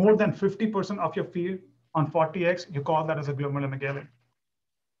more than 50% of your field on 40x, you call that as a glomerulomegaly.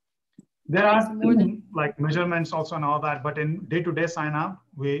 There are like measurements also and all that, but in day-to-day sign-up,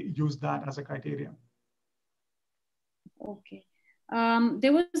 we use that as a criteria. Okay.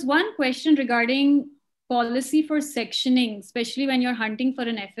 There was one question regarding policy for sectioning, especially when you're hunting for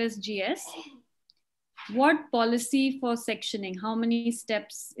an FSGS. What policy for sectioning? How many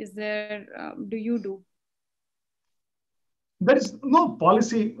steps is there? Do you do? There is no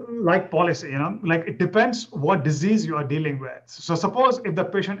policy, you know, like it depends what disease you are dealing with. So suppose if the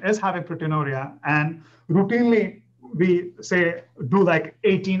patient is having proteinuria and routinely we say do like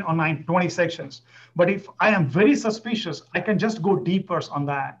 18 or 20 sections, but if I am very suspicious, I can just go deeper on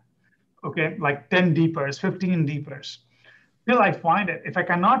that. Okay, like 10 deepers, 15 deepers, till I find it. If I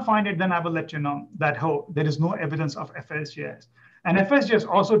cannot find it, then I will let you know that, oh, there is no evidence of FSGS. And FSGS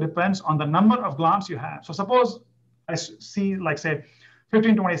also depends on the number of GLOMs you have. So suppose I see, like, say,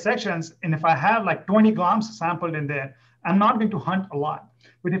 15, 20 sections, and if I have like 20 GLOMs sampled in there, I'm not going to hunt a lot.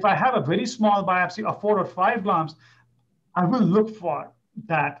 But if I have a very small biopsy of 4 or 5 GLOMs, I will look for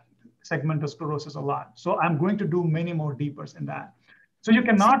that segmental sclerosis a lot. So I'm going to do many more deepers in that. So you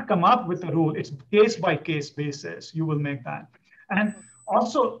cannot come up with a rule. It's case by case basis. You will make that. And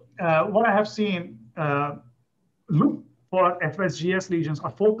also what I have seen, look for FSGS lesions or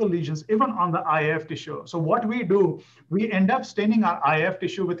focal lesions, even on the IF tissue. So what we do, we end up staining our IF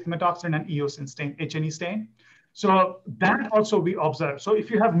tissue with hematoxin and eosin stain, H&E stain. So that also we observe. So if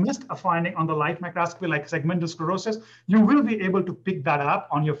you have missed a finding on the light microscopy, like segmental sclerosis, you will be able to pick that up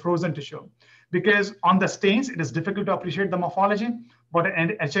on your frozen tissue. Because on the stains, it is difficult to appreciate the morphology, but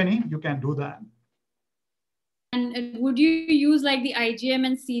in H&E, you can do that. And would you use like the IgM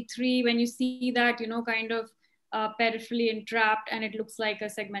and C3 when you see that, you know, kind of peripherally entrapped and it looks like a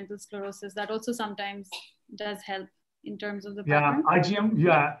segmental sclerosis? That also sometimes does help in terms of the pattern.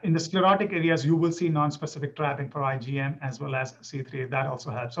 IgM, in the sclerotic areas, you will see non-specific trapping for IgM as well as C3. That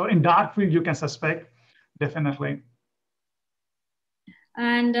also helps. So in dark field, you can suspect, definitely.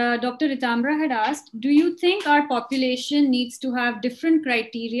 And Dr. Ritambra had asked, do you think our population needs to have different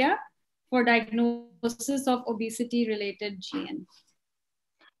criteria for diagnosis of obesity-related GN?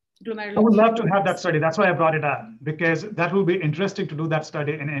 I would love to have that study. That's why I brought it up, because that will be interesting to do that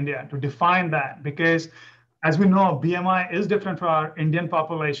study in India, to define that. Because as we know, BMI is different for our Indian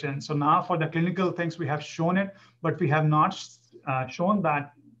population. So now for the clinical things, we have shown it, but we have not shown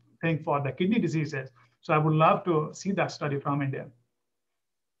that thing for the kidney diseases. So I would love to see that study from India.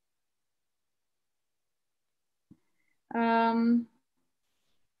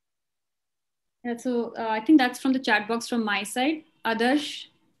 Yeah, so I think that's from the chat box from my side. Adarsh?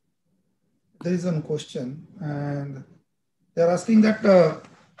 There is one question, and they're asking that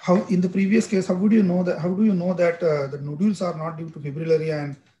how in the previous case, how do you know that the nodules are not due to fibrillary,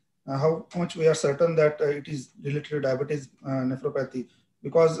 and how much we are certain that it is related to diabetes nephropathy,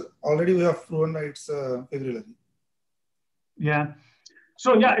 because already we have proven that it's fibrillary. Yeah.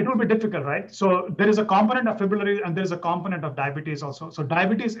 So yeah, it will be difficult, right? So there is a component of fibrillary and there is a component of diabetes also. So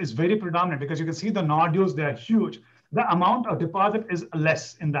diabetes is very predominant because you can see the nodules, they are huge. The amount of deposit is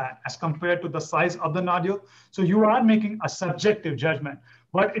less in that as compared to the size of the nodule. So you are making a subjective judgment,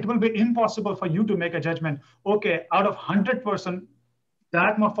 but it will be impossible for you to make a judgment. Okay, out of 100%,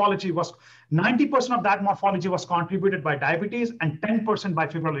 that morphology was 90% of that morphology was contributed by diabetes and 10% by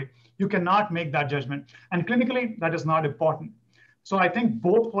fibrillary. You cannot make that judgment. And clinically, that is not important. So I think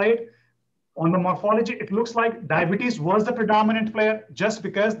both played. On the morphology, it looks like diabetes was the predominant player just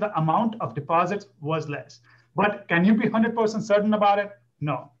because the amount of deposits was less. But can you be 100% certain about it?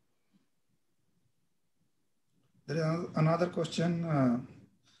 No. There is another question.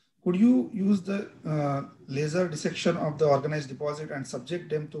 Could you use the laser dissection of the organized deposit and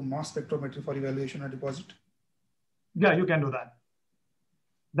subject them to mass spectrometry for evaluation of deposit? Yeah, you can do that.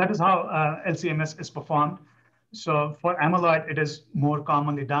 That is how LCMS is performed. So for amyloid, it is more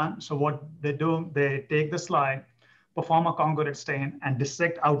commonly done. So what they do, they take the slide, perform a congruent stain, and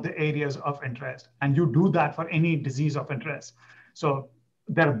dissect out the areas of interest. And you do that for any disease of interest. So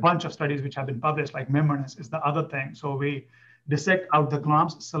there are a bunch of studies which have been published, like membranous is the other thing. So we dissect out the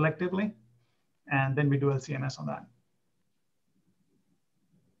globs selectively, and then we do LCMS on that.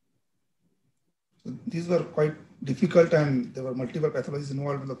 So these were quite difficult, and there were multiple pathologies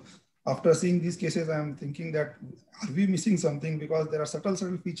involved. Look, after seeing these cases, I'm thinking that are we missing something, because there are subtle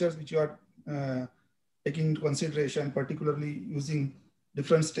features which you are taking into consideration, particularly using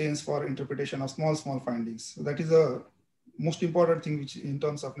different stains for interpretation of small findings. So that is the most important thing which in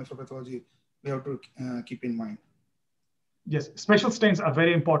terms of nephropathology, we have to keep in mind. Yes, special stains are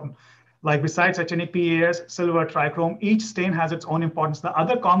very important. Like besides HNE, PAS, silver, trichrome, each stain has its own importance. The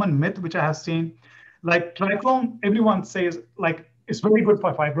other common myth which I have seen, like trichrome, everyone says like it's very good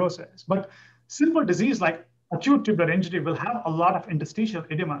for fibrosis, but simple disease like acute tubular injury will have a lot of interstitial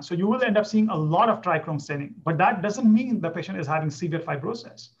edema. So you will end up seeing a lot of trichrome staining, but that doesn't mean the patient is having severe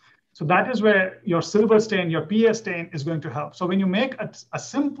fibrosis. So that is where your silver stain, your PA stain is going to help. So when you make a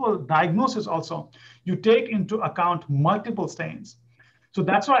simple diagnosis also, you take into account multiple stains. So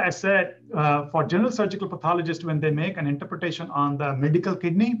that's why I said for general surgical pathologists, when they make an interpretation on the medical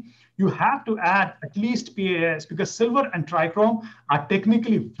kidney, you have to add at least PAS, because silver and trichrome are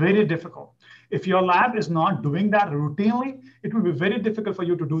technically very difficult. If your lab is not doing that routinely, it will be very difficult for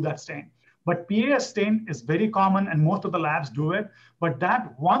you to do that stain. But PAS stain is very common and most of the labs do it, but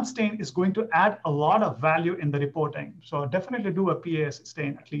that one stain is going to add a lot of value in the reporting. So definitely do a PAS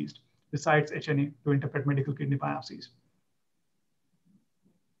stain at least, besides HNE, to interpret medical kidney biopsies.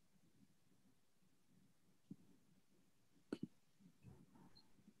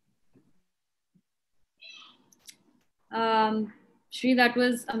 Shree, that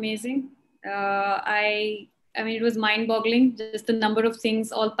was amazing. I mean, it was mind-boggling, just the number of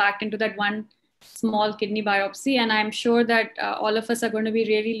things all packed into that one small kidney biopsy. And I'm sure that all of us are going to be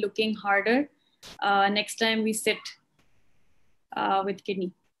really looking harder next time we sit with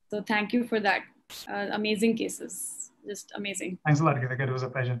kidney. So thank you for that. Amazing cases, just amazing. Thanks a lot, Gita. It was a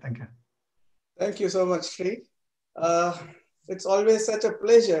pleasure. Thank you. Thank you so much, Shree. It's always such a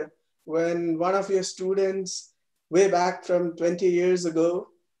pleasure when one of your students way back from 20 years ago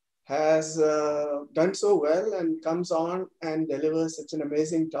has done so well and comes on and delivers such an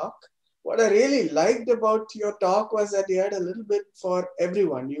amazing talk. What I really liked about your talk was that you had a little bit for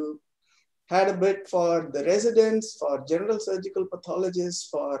everyone. You had a bit for the residents, for general surgical pathologists,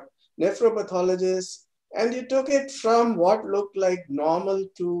 for nephropathologists, and you took it from what looked like normal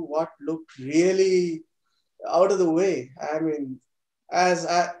to what looked really out of the way. I mean, as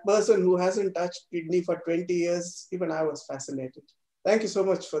a person who hasn't touched kidney for 20 years, even I was fascinated. Thank you so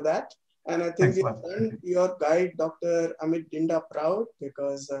much for that. And I think you've done your guide, Dr. Amit Dinda, proud,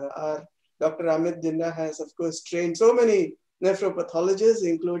 because our Dr. Amit Dinda has, of course, trained so many nephropathologists,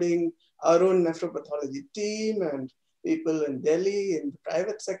 including our own nephropathology team and people in Delhi, in the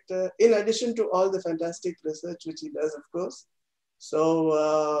private sector, in addition to all the fantastic research which he does, of course.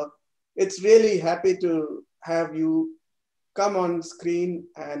 So it's really happy to have you come on screen,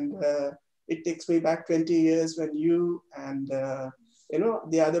 and it takes me back 20 years when you and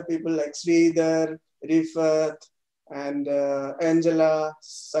the other people like Sridhar, Rifat, and Angela,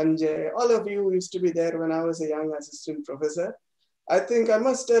 Sanjay, all of you used to be there when I was a young assistant professor. I think I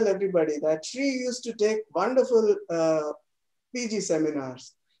must tell everybody that Shree used to take wonderful PG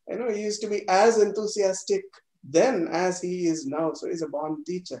seminars. He used to be as enthusiastic then as he is now. So he's a born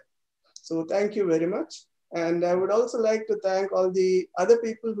teacher. So thank you very much. And I would also like to thank all the other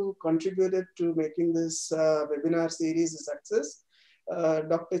people who contributed to making this webinar series a success.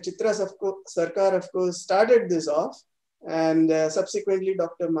 Dr. Chitra Sarkar, of course, started this off, and subsequently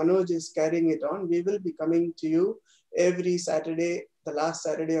Dr. Manoj is carrying it on. We will be coming to you every Saturday, the last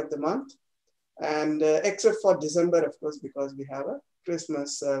Saturday of the month, and except for December, of course, because we have a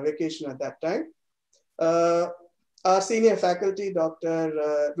Christmas vacation at that time. Our senior faculty,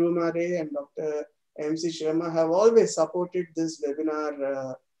 Dr. Rumare and Dr. MC Sharma, have always supported this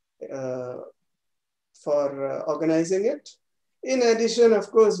webinar for organizing it. In addition, of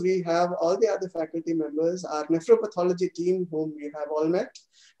course, we have all the other faculty members, our nephropathology team, whom we have all met,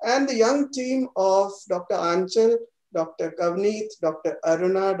 and the young team of Dr. Anchal, Dr. Kavneet, Dr.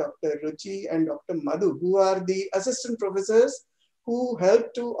 Aruna, Dr. Ruchi, and Dr. Madhu, who are the assistant professors who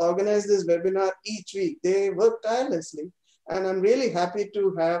helped to organize this webinar each week. They work tirelessly, and I'm really happy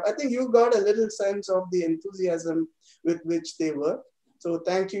to have, I think you got a little sense of the enthusiasm with which they work. So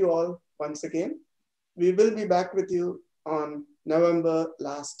thank you all once again. We will be back with you on November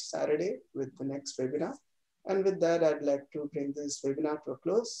last Saturday with the next webinar. And with that, I'd like to bring this webinar to a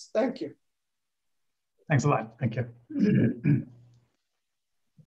close. Thank you. Thanks a lot. Thank you.